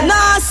them.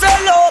 Nah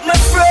sell out my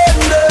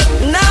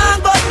friend, nah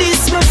but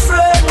this my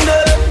friend.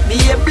 Be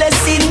a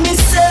blessing, me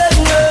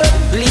son.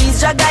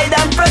 Please your guide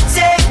and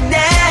protect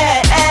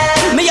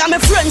them. Me and my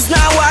friends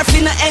now are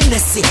finna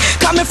NSC.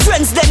 Cause my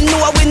friends them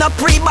know we no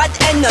pre-bad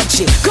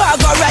energy.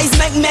 Cargo rise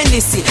make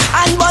menacy.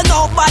 And burn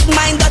out bad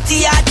mind,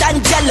 dirty heart and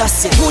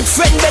jealousy. Good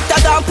friend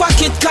better than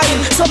pocket kind.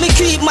 So me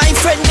keep my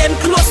friend them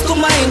close to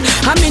mine.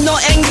 And me no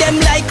hang them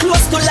like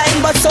close to line.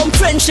 But some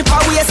friendship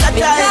are waste of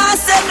time. Nah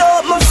sell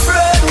out my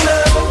friend,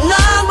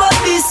 nah but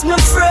this my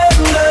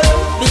friend.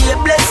 Be a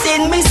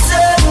blessing me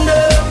son.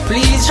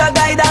 Please your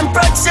guide and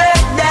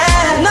protect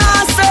them.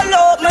 Nah sell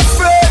out my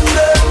friend,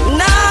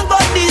 nah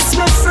but this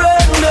my friend.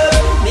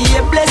 Be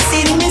a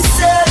blessing me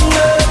son.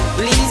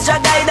 Please your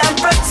guide and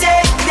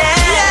protect them.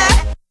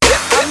 Yeah.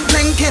 I'm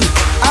drinking,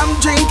 I'm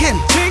drinking,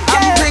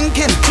 I'm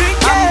drinking,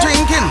 I'm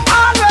drinking.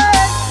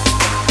 Alright.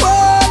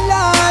 Oh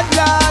Lord,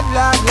 Lord,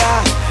 Lord,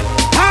 Lord.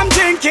 I'm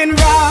drinking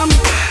rum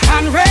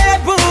and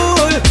Red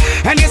Bull,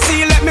 and you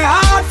see, let me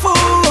heart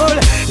full.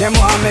 Them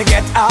want me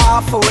get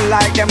awful,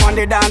 like them on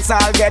the dance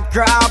I'll get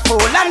grapple.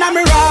 And I'm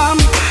rum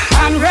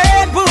and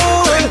Red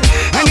Bull,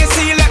 and you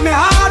see, let me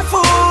heart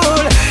full.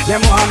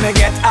 Them want me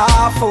get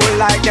awful,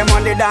 like them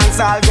on the dance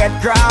I'll get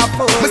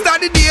grapple. Me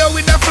start the day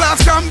with a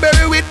flask,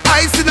 cranberry with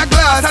ice in a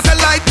glass.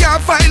 Satellite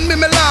can't find me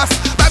last.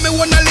 Buy me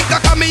one a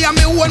liquor, cause me and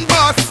me one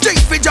boss. Drink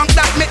for junk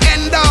that me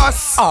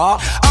endorse.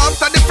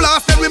 After the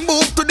flask, then we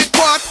move to the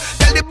quart.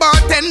 Tell the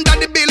bartender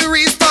the bill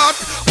restart.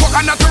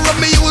 Coconut rub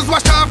me use,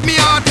 wash off me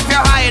heart. If you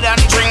hide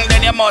and drink,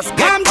 then you must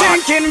get I'm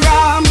drinking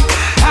rum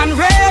and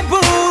Red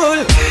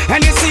Bull,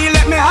 and you see,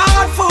 let me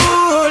heart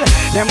full.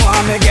 Them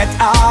want me get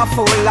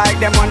awful, like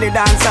them on the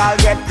dance I'll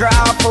get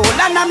grapple.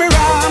 And I'm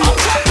rum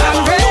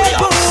and Red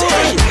Bull,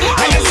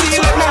 and you see,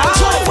 let me heart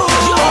full.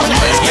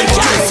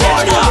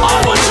 California,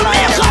 all the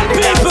Jamaican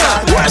people,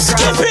 we're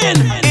skipping.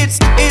 It's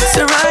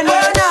a run,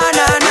 na na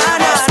na na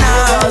na.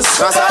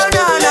 Oh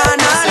na na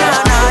na na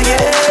na,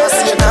 yeah.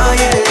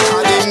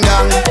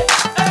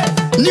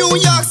 New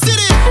York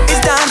City. It's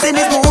dancing,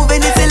 it's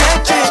moving, it's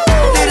electric.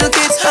 Little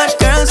kids, hot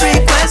girls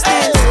request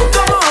it.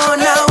 Come on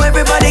now,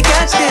 everybody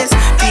catch this.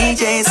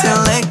 DJ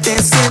select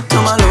this, skip to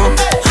my loop.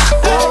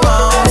 Oh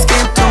wow,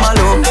 skip to my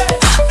loop.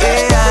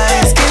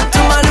 Yeah, skip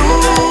to my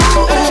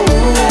loop.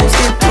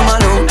 Skip to my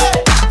loop.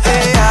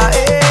 Yeah,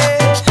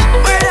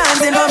 we're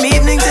dancing from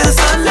evening till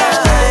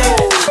sunlight.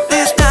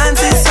 This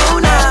dance is so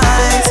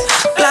nice.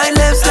 Glide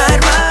left, slide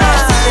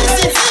right,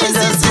 and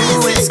just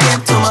do it.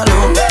 Skip to my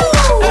loop.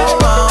 Oh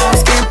wow,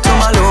 skip to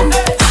my loop.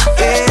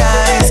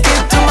 Yeah,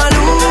 skip to my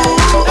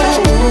loop.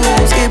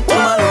 Skip to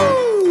my loop.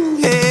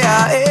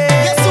 Yeah.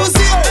 Guess who's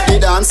here? The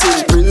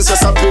dancing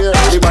princess appear.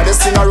 Everybody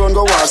sing around,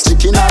 go watch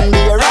chicken and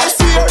beer. Right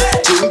here,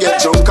 King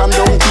get drunk and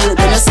don't care.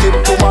 Then you skip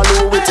to my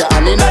loop with your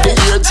hand in the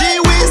ear. Gee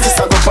whiz, this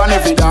a go on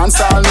every dance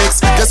all mix.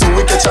 Guess who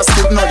we catch a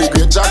skip? Now the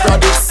great Jack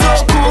Raddick. So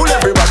cool,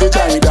 everybody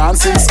join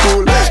dancing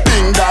school.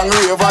 Ding dong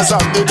ravers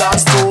of the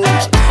dance tool.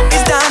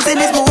 It's dancing,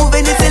 it's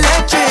moving, it's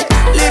electric.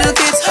 Little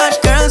kids, hot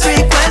girls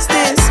request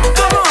this.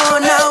 Come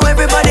on now,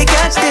 everybody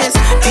catch this.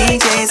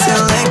 DJ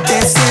select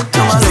this, skip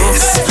to my loop.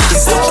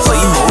 It's the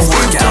Play Mode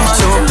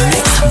Workout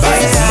mixed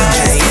by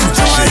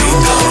DJ Shane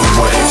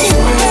Dunaway.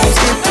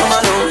 Skip to my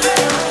loop.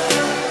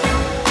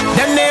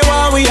 Them they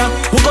want we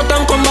hook out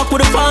and come back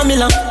with the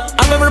formula.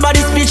 Have everybody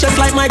speechless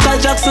like Michael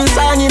Jackson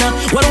song, you know.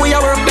 When we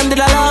are work, them did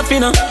a laugh, you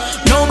know.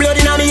 No blood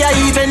in me, I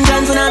even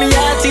Johnson in me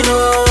heart, you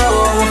know.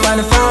 Find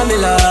the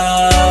formula,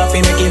 fi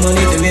making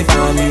money to me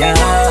formula.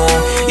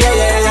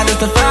 Yeah, just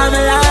the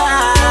formula.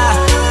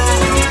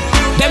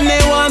 Them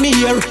they want me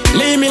care.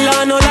 Leave me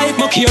alone, no life,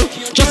 no care.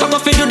 Just a go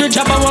fi do the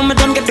job, I want me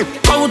done get the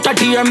out of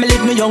here. Me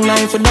live me young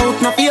life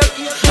without no fear.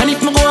 And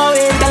if me go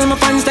away, tell my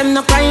fans them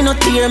no cry, no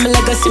tear. My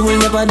legacy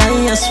will never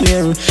die, I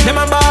swear. Them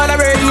a ball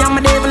already, I'm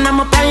a devil, I'm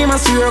a prime, I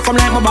swear.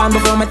 Come like my band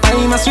before my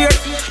time, I swear.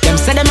 Them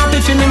say them happy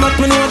for me, but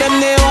me know them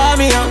they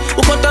want me.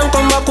 Who cut and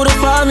come back with the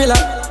formula?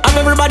 I'm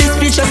everybody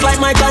speechless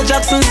like Michael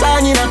Jackson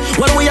song, you know.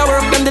 When we a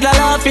work, them did a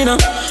laugh, you know.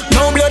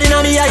 No blood in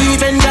me, I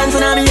even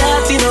Johnson on me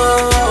heart, you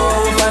know.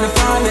 Find the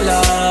formula,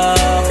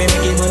 we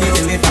making money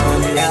till we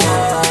formula.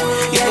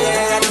 Yeah,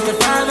 that's the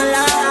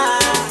formula.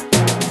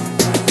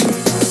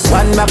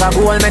 One bag of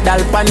gold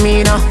medal pan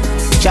me, no.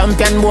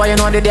 Champion boy, you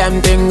know the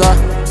damn thing,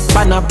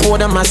 pan a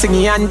podium, I sing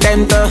the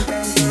anthem,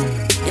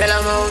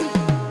 Yellow Moon.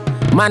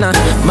 Man,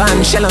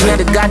 man, shell me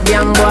the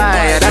goddamn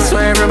boy. That's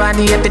why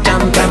everybody at the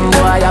champion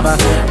boy. Have a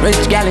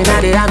rich gal in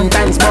the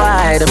Hamptons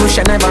boy. The bush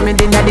never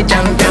made in the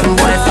champion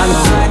boy.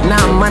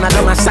 Now man, I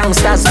do my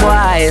songsters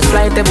boy.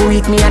 Flight every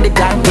week me at the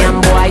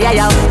goddamn boy.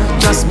 Yeah, yeah.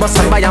 Just bust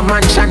up by a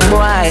mansion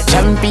boy.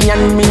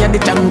 Champion me at the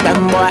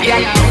champion boy. Yeah,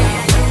 yeah.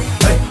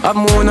 I'm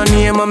more no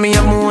name and me,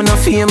 I'm more no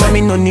fame and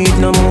me no need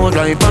no more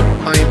life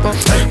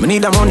up. Me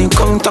need a money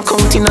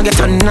counting, I get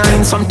a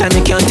 9. Sometimes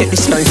me can't take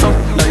this life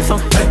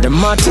up.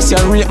 Them artists, you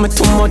rate me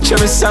too much.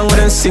 Every song when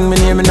they sing me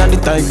name in the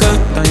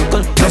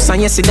title. Plus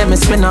and yes, see them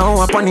spend an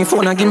hour upon the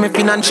phone and give me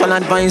financial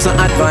advice.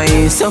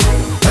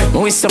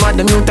 We some of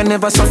them youth and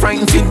never so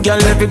frightened. Fit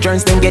girl, every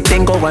joints then get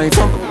ten go wife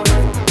up.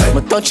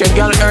 Me touch a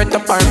girl, hurt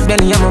up her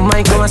belly, and my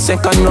mic go a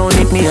second round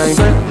hit me, I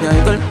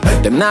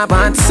girl. Them not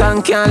bad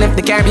song, can't left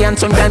the Caribbean.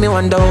 Sometimes me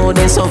wonder how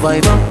they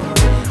survive.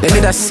 They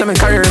did a semi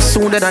career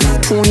sooner than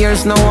 2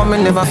 years now, and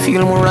me never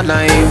feel more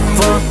alive.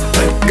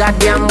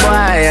 Goddamn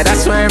boy,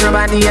 that's why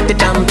everybody at the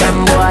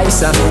champion boy.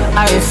 It's a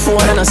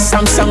iPhone and a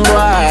Samsung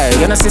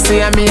boy. You know,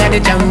 see me at the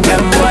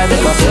champion boy.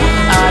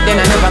 Then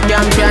I never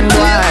champion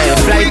boy.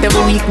 Flight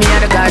every week, me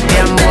at the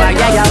goddamn boy.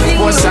 Yeah, yeah,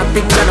 post a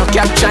picture, no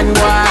caption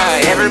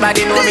boy.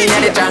 Everybody know me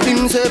at the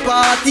champion. Say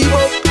party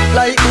bop,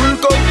 like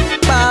bull cup.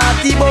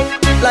 Party bop,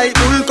 like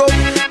bull cup.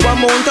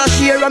 One month a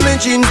share of my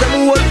jeans,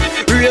 them hold.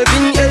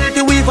 Raving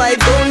healthy, we vibe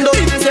down low.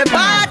 Say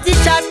party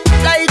shot,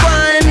 like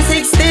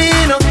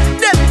 1M16.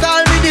 Them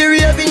call me the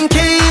raving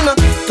king.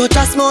 Touch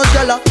a small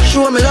girl,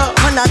 show me love,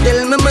 and I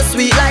tell me my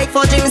sweet like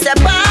fudging. Say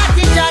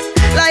party shot,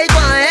 like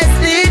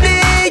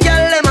 1STD.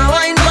 Girl, them a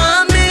wine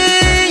for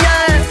me,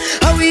 yeah.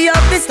 How we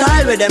have the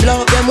style with them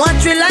love, them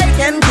watch we like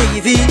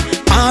MTV.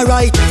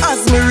 Alright,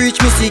 as me reach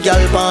me see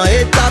girl pan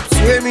head top.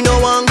 Swear me no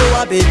one go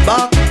a bit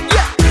back,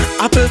 yeah.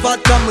 Apple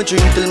vodka me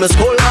drink till me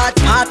skull hot.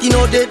 Party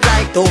no dead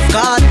like tough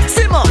card.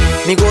 Simmer,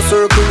 me go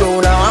circle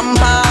round a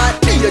rampart.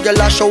 Me a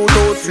girl a shout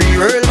out free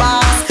real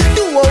boss.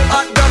 Do out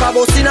hot grab a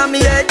bus inna me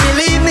head.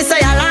 Believe me say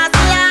a last.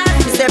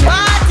 Me say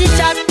party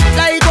shot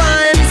like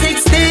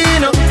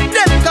 1M16.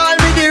 Them call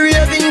me the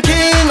raving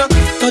king.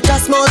 Touch a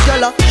small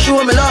girl,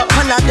 show me love,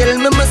 and I tell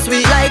me my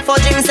sweet like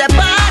fudging. Me say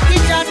party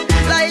shot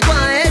like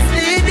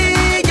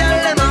 1STD. Girl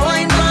them a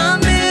wine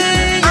for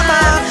me,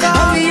 yeah.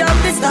 How we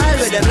have the style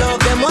with them love,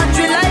 them watch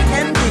we like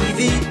MTV.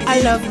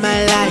 I love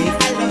my life.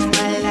 I love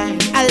my life.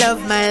 I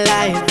love my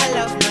life.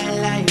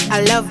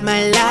 I love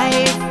my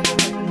life.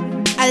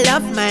 I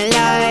love my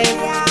life.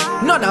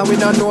 None of we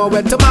don't know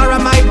where tomorrow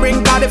might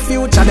bring, cause the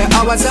future the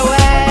hours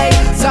away.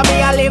 So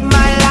me I live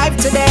my life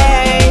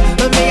today.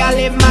 Me I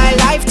live my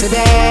life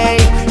today.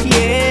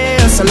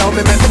 Yeah. So love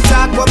me make me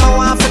talk what I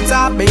want for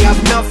talk. Me have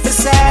enough to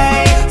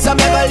say. So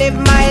me go live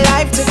my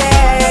life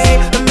today.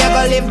 Me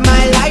go live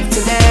my life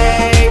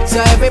today.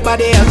 So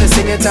everybody else to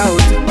sing it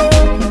out.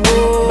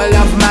 Me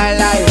love my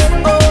life.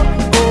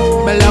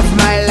 Me love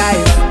my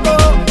life.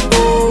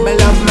 Me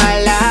love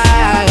my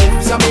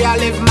life. So me I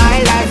live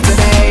my life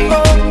today.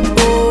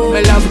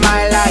 Me love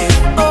my life.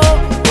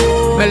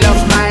 Me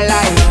love my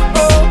life.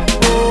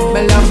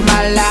 Me love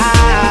my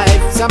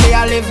life. So me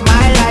I live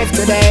my life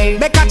today.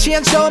 Make a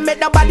change, don't make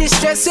nobody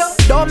stress you.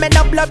 Don't make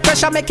no blood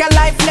pressure make your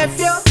life left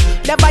you.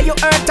 Never you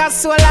hurt a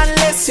soul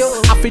unless you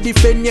have to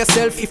defend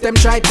yourself if them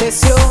try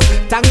test you.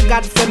 Thank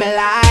God for my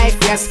life,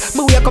 yes.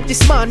 Me wake up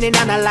this morning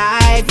and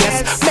alive,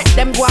 yes. Make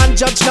them go and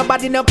judge,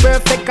 nobody no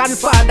perfect, and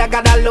Father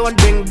God alone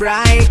bring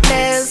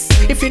brightness.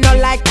 If you not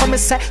like come and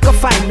say, go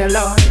find the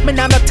Lord. Me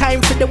nah no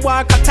time for the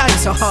work, I time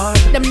so hard.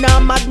 Them nah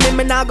mad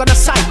me nah gonna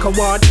psycho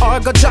ward. Or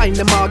go join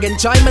them or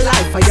enjoy my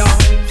life for y'all.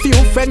 Few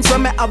friends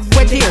when me have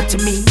were dear to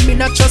me. Me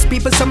not trust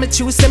people so me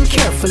choose them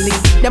carefully.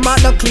 Them are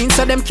not clean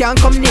so them can't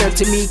come near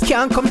to me.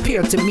 Can't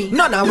compare to me.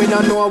 None of we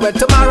don't know where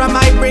tomorrow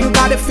might bring,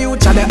 cause the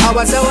future the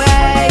hours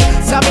away.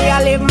 So me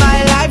I live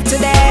my life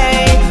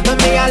today.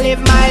 Me I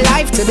live my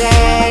life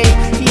today.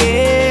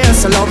 Yeah.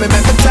 So love me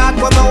make me talk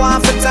what I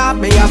want for talk.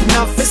 Me have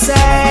enough to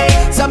say.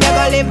 So me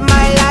go live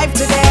my life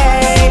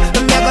today.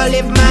 Me go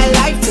live my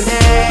life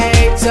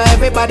today. So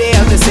everybody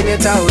else to sing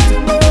it out.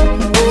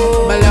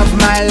 Me love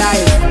my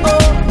life.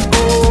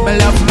 Me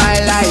love my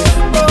life.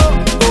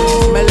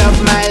 Me love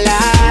my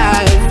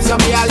life. So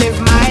me I live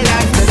my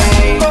life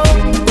today.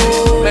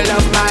 Me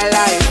love my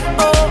life.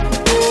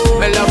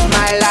 Me love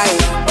my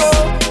life.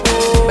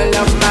 Me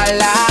love my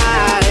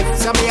life.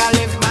 So me I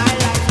live my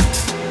life.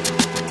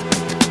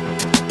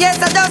 Yes,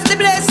 I just the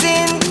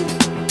blessing.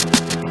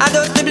 I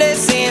just the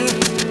blessing.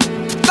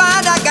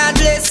 Father God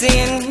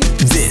blessing.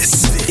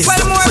 This is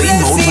the Play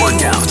Mode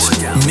Workout,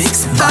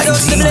 mixed by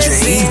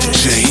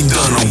DJ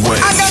Dunaway.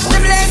 I got the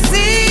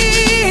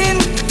blessing.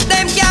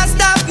 Them can't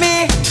stop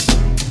me.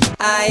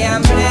 I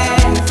am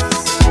blessed.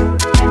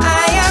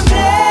 I am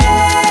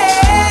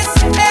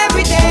blessed.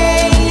 Every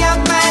day of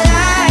my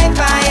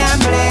life I am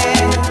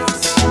blessed.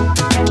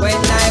 When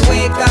I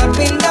wake up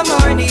in the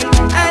morning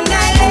and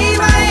I lay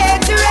my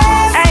head to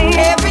rest.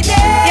 Every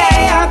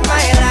day of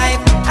my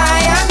life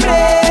I am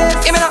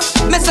blessed. Give me now,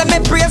 me say me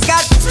praise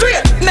God.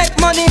 Straight, make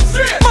money,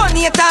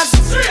 money it has.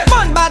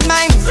 Fun bad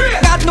mind,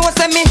 God knows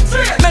me.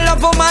 Me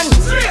love woman,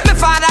 me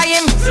father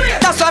him.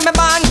 That's why me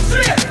born.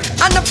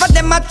 Enough of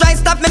them a try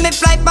stop me, me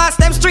fly past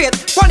them straight.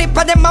 One of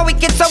them a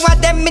wicked, so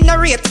what them in a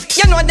rate.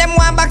 You know them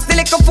want back the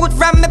little food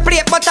from me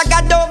plate, but I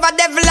got over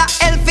devil a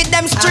hell for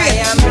them straight.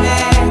 I am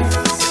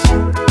blessed.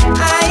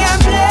 I am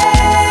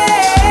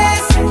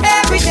blessed.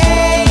 Every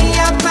day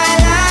of my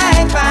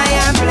life I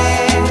am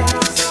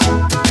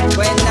blessed.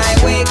 When I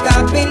wake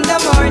up in the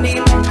morning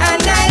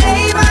and I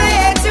lay my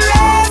head to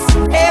rest.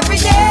 Every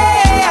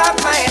day of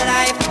my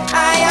life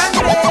I am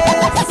blessed.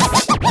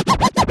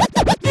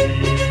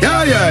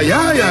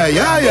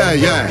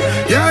 Yeah.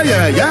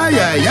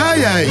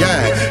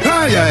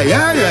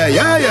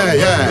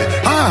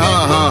 Ha,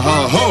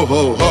 ho.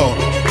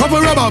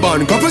 Couple rubber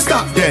band, couple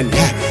stop then,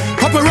 yeah.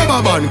 Couple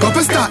rubber band,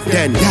 couple stop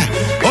then,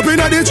 yeah. Up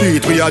inna the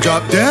street, we a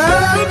drop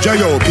dead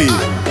J.O.P.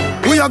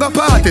 We a got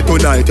party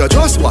tonight, you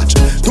just watch.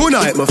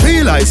 Tonight, me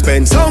feel like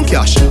spend some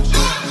cash.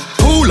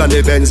 Cool on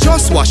the Benz,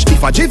 just watch.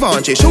 If a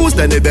Givenchy shoes,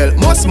 then the belt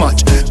must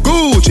match.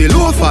 Gucci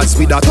loafers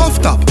with a tough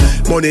top.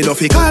 Money no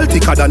fi call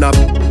thicker than a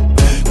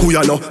who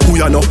ya know,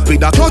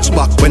 with a clutch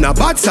back. When a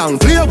bad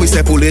sound play, we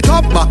say pull it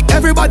up back.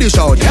 Everybody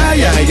shout, yeah.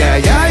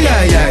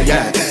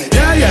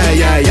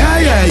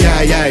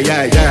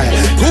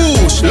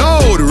 Push,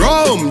 load,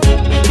 rum.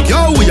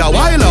 Yo, we a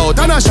wild out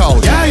and a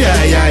shout, yeah.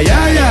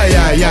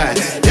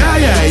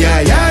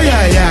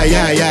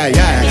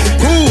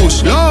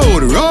 Push,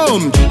 load,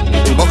 rum.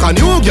 Buck a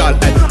new girl,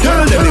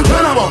 girl them the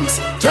Jenna bunks,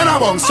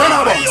 Ravers,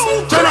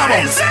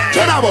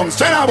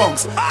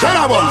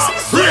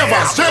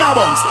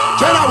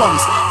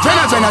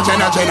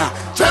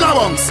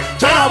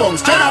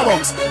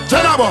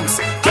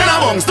 Jenna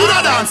bunks, do the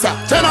dancer,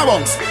 Jenna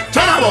bunks.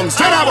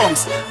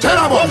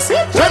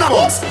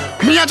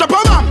 Me a drop a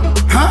man,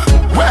 huh?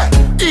 Where?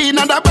 In a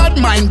the bad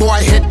mind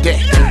boy head there.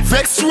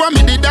 Vex you and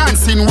me the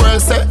dancing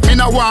world say. Me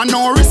no want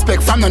no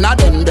respect from none of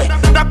them there.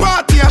 The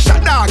party a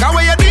shot dog, how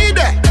you did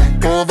there?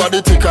 Over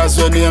the tickers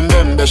you name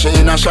them. They she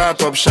in a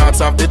shot up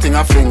shots of the thing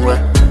a fling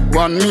where.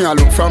 One me a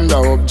look from the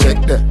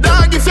object there.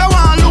 Dog, if you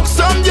want look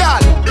some girl,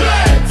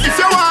 if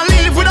you want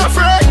live with a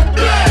friend,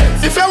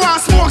 if you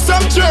want smoke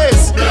some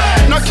trace,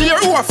 no care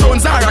who a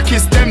phones are a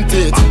kiss them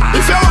teeth.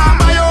 If you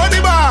want my own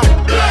bar,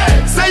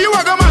 say you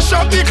a go mash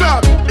up the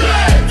club.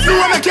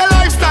 You a make your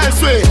lifestyle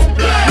sweet.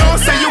 No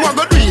say you a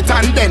go do it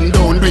and then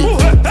don't do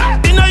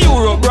it. In a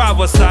Europe,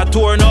 Bravo start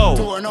tour now.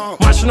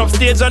 Mashing up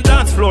stage and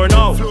dance floor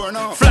now.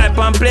 Fly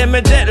and play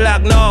me jet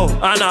lag now.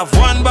 And have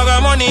one bag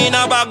of money in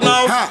a bag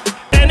now.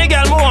 Any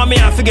girl more want me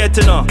I forget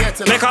to know.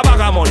 Make a bag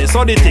of money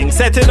so the thing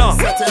set it up.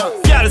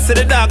 Girl see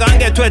the dog and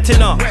get wet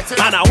enough.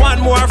 And I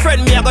want more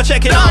friend me I go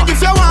check it out.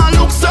 If you want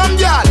look some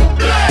girl,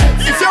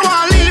 if you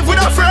want live with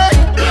a friend,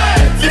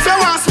 if you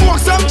want smoke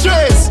some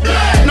trace,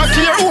 no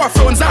care who a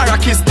phones are a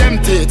kiss them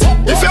teeth.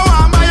 If you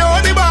want my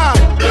own bar,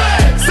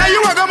 say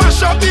you a go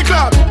mash up the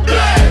club.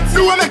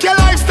 You a make your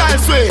lifestyle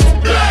sweet.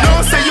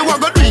 No say you a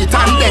go do it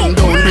and then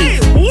don't do it.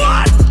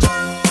 What?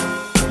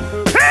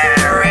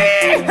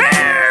 Harry,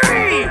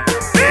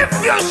 if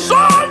you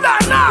sold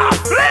enough,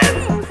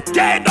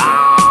 get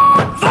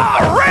on the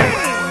ring.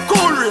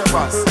 Cool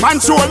ravers, man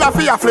shoulder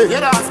for your flick. Yeah,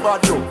 that's bad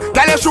too.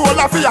 Girl your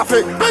shoulder for your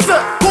flick.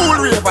 Cool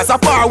ravers a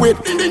far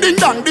with ding ding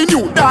dong the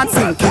new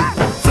dancing king.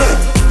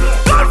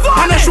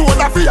 Man your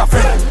shoulder for your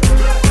flick.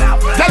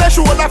 Girl your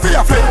shoulder for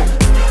your flick.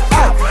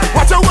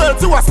 Watch your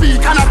words to a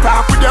speak and a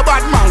talk with your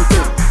bad man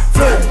thing.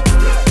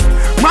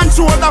 Man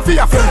shoulder for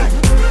your flick.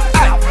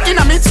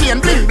 Inna me chain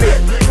bling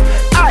bling.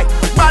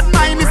 Bad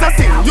mind is a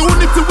sin,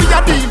 unity we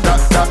a deal.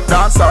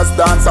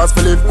 Dancers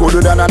feel it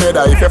good than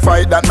another. If you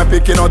fight that, me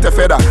picking out a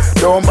feather.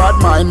 Don't bad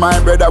mind my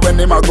brother when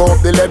him a go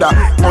up the ladder.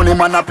 Money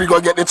man happy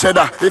go get the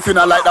cheddar. If you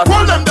not like that,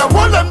 hold them there.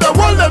 Hold them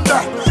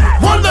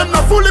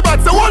there fully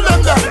bad, so hold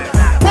them there.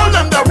 Hold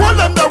them there.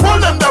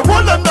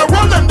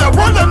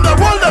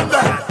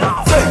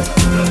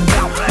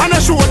 Man a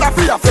shoulder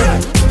for your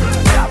friend.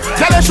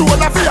 Tell a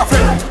shoulder for your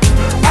friend.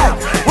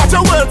 Watch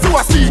your words to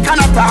a speak and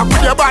a talk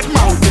with your bad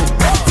mouth.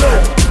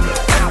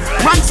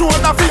 Man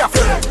shoulder for your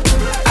friend.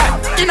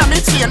 Inna me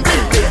chain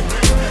bling bling.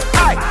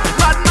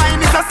 Bad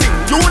mind is a sin.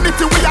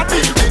 Unity we a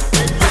deal with.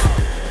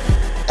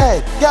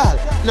 Hey, girl,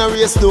 no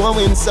race don't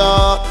win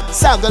so.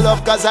 Saddle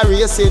up cause a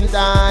racing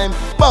time.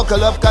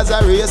 Buckle up cause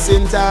a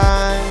racing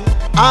time.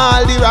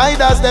 All the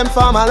riders them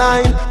form a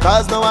line,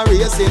 cause now a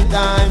racing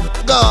time.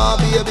 Go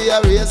baby,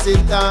 a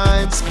racing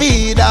time.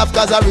 Speed up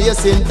cause a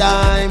racing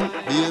time.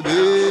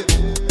 Baby,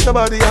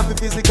 nobody have the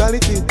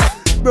physicality.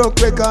 Broke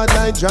record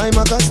like Dry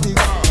Magastic.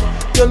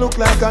 You look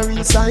like a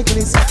real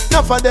cyclist.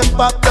 Enough of them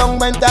pop down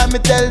when time me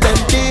tell them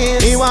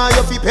this. Me want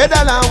you fi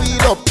pedal and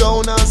wheel up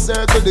down and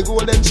circle the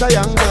golden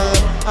triangle.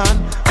 And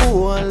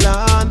hold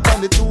on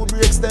from the two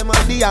brakes them on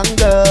the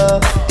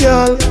angle.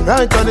 Girl,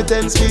 ride on the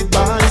 10-speed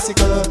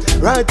bicycle.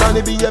 Ride on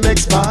the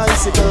BMX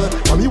bicycle.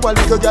 From you a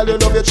little girl,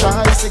 you love your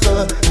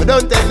tricycle. But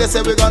don't tell me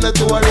say we gonna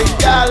tour it,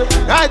 girl.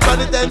 Ride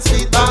on the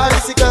 10-speed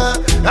bicycle.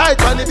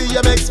 Ride on the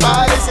BMX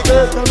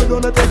bicycle. And we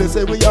gonna tell you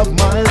say we have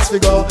miles to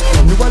go.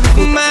 From you a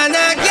little man,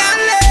 I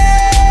got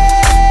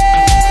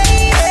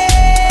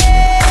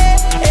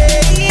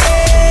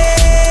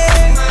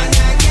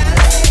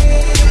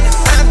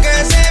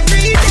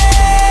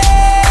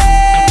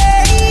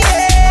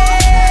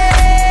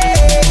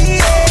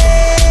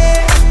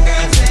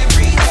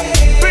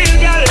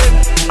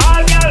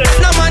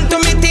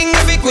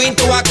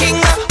to a king,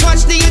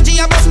 watch the UG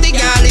above the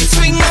galley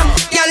swing.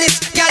 Galley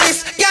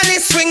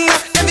swing.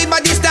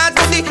 Everybody start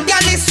with the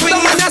galley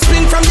swing. Man a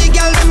swing from the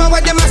gal, them a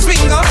what them a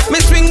swing up. Me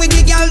swing with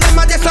the gal, them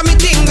a that's how me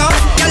ting up.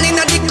 Gal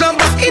inna the club,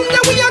 in the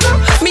we a go.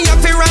 Me have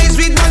to rise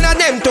with one of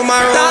them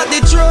tomorrow. Start the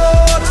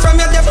truth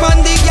from your dep on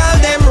the gal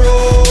them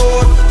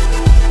road.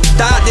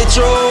 Start the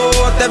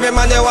truth, every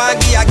man you want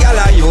give a gal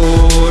a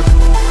youth.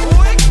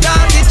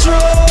 Start the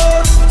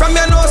truth from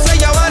your nose say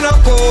you wanna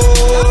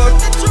coat.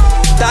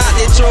 Start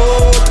the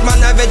truth, man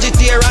a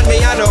vegetarian,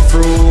 me a no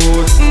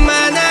fruit.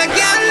 Man a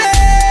galley.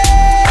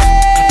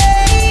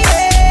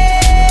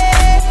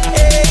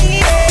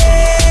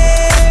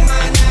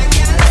 Man a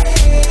galley.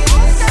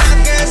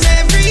 Suckers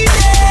every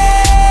day.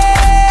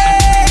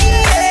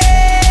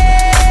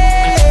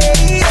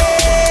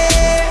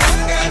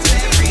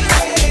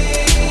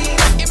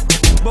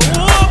 But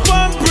hope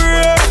and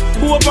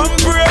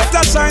pray,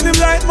 that shine him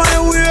light my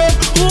way.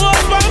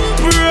 Hope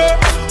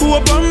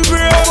and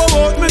pray,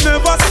 about me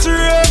never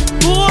stray.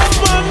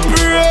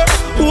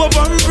 Hope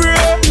and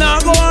pray, now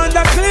go on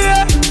the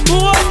clear.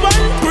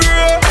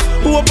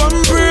 Hope and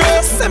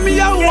pray, send me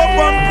a hope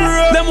and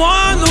pray. Them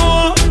want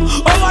know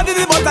how I did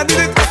it, but I did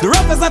it. The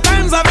roughest of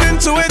times I've been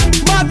to it.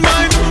 Bad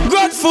mind,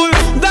 grateful,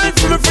 dying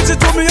for me frigid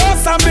to me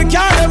house and me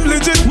car them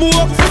legit. Move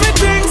up for me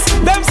things,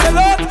 them sell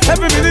out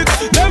every minute.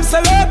 Them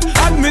sell out,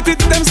 admit it,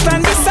 them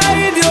stand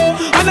beside you.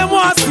 And them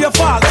want to see you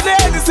fall. They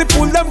see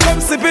pull them come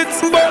sip it.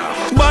 But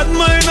bad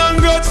mind and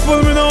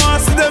grateful, me no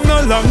want see them no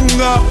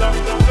longer.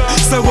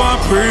 So go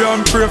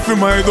and pray for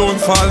my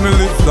downfall, me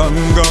live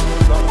longer.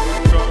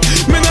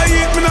 Me no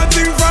eat, me no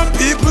think from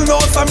people, no,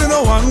 so me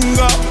no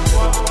hunger.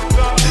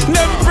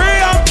 Them pray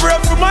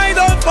for my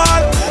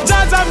downfall.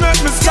 Judge and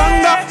make me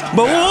stronger.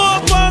 But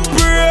hope and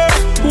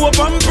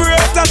pray,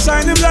 that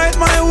shine him light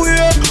my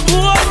way.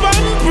 Hope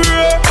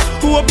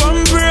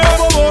and pray,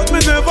 about me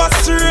never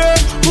stray.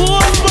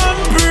 Hope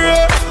and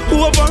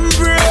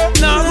pray,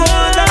 now go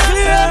on the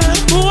clear.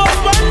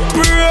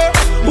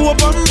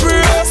 Hope and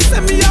pray,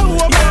 send me a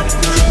hope and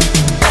pray.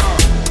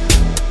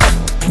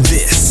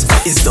 This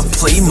is the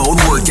Play Mode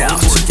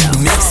Workout,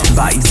 mixed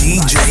by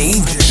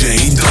DJ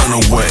J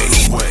Dunaway.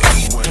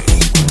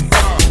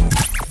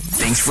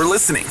 Thanks for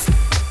listening.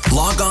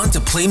 Log on to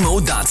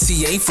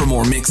playmode.ca for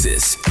more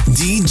mixes.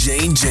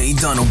 DJ J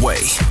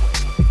Dunaway.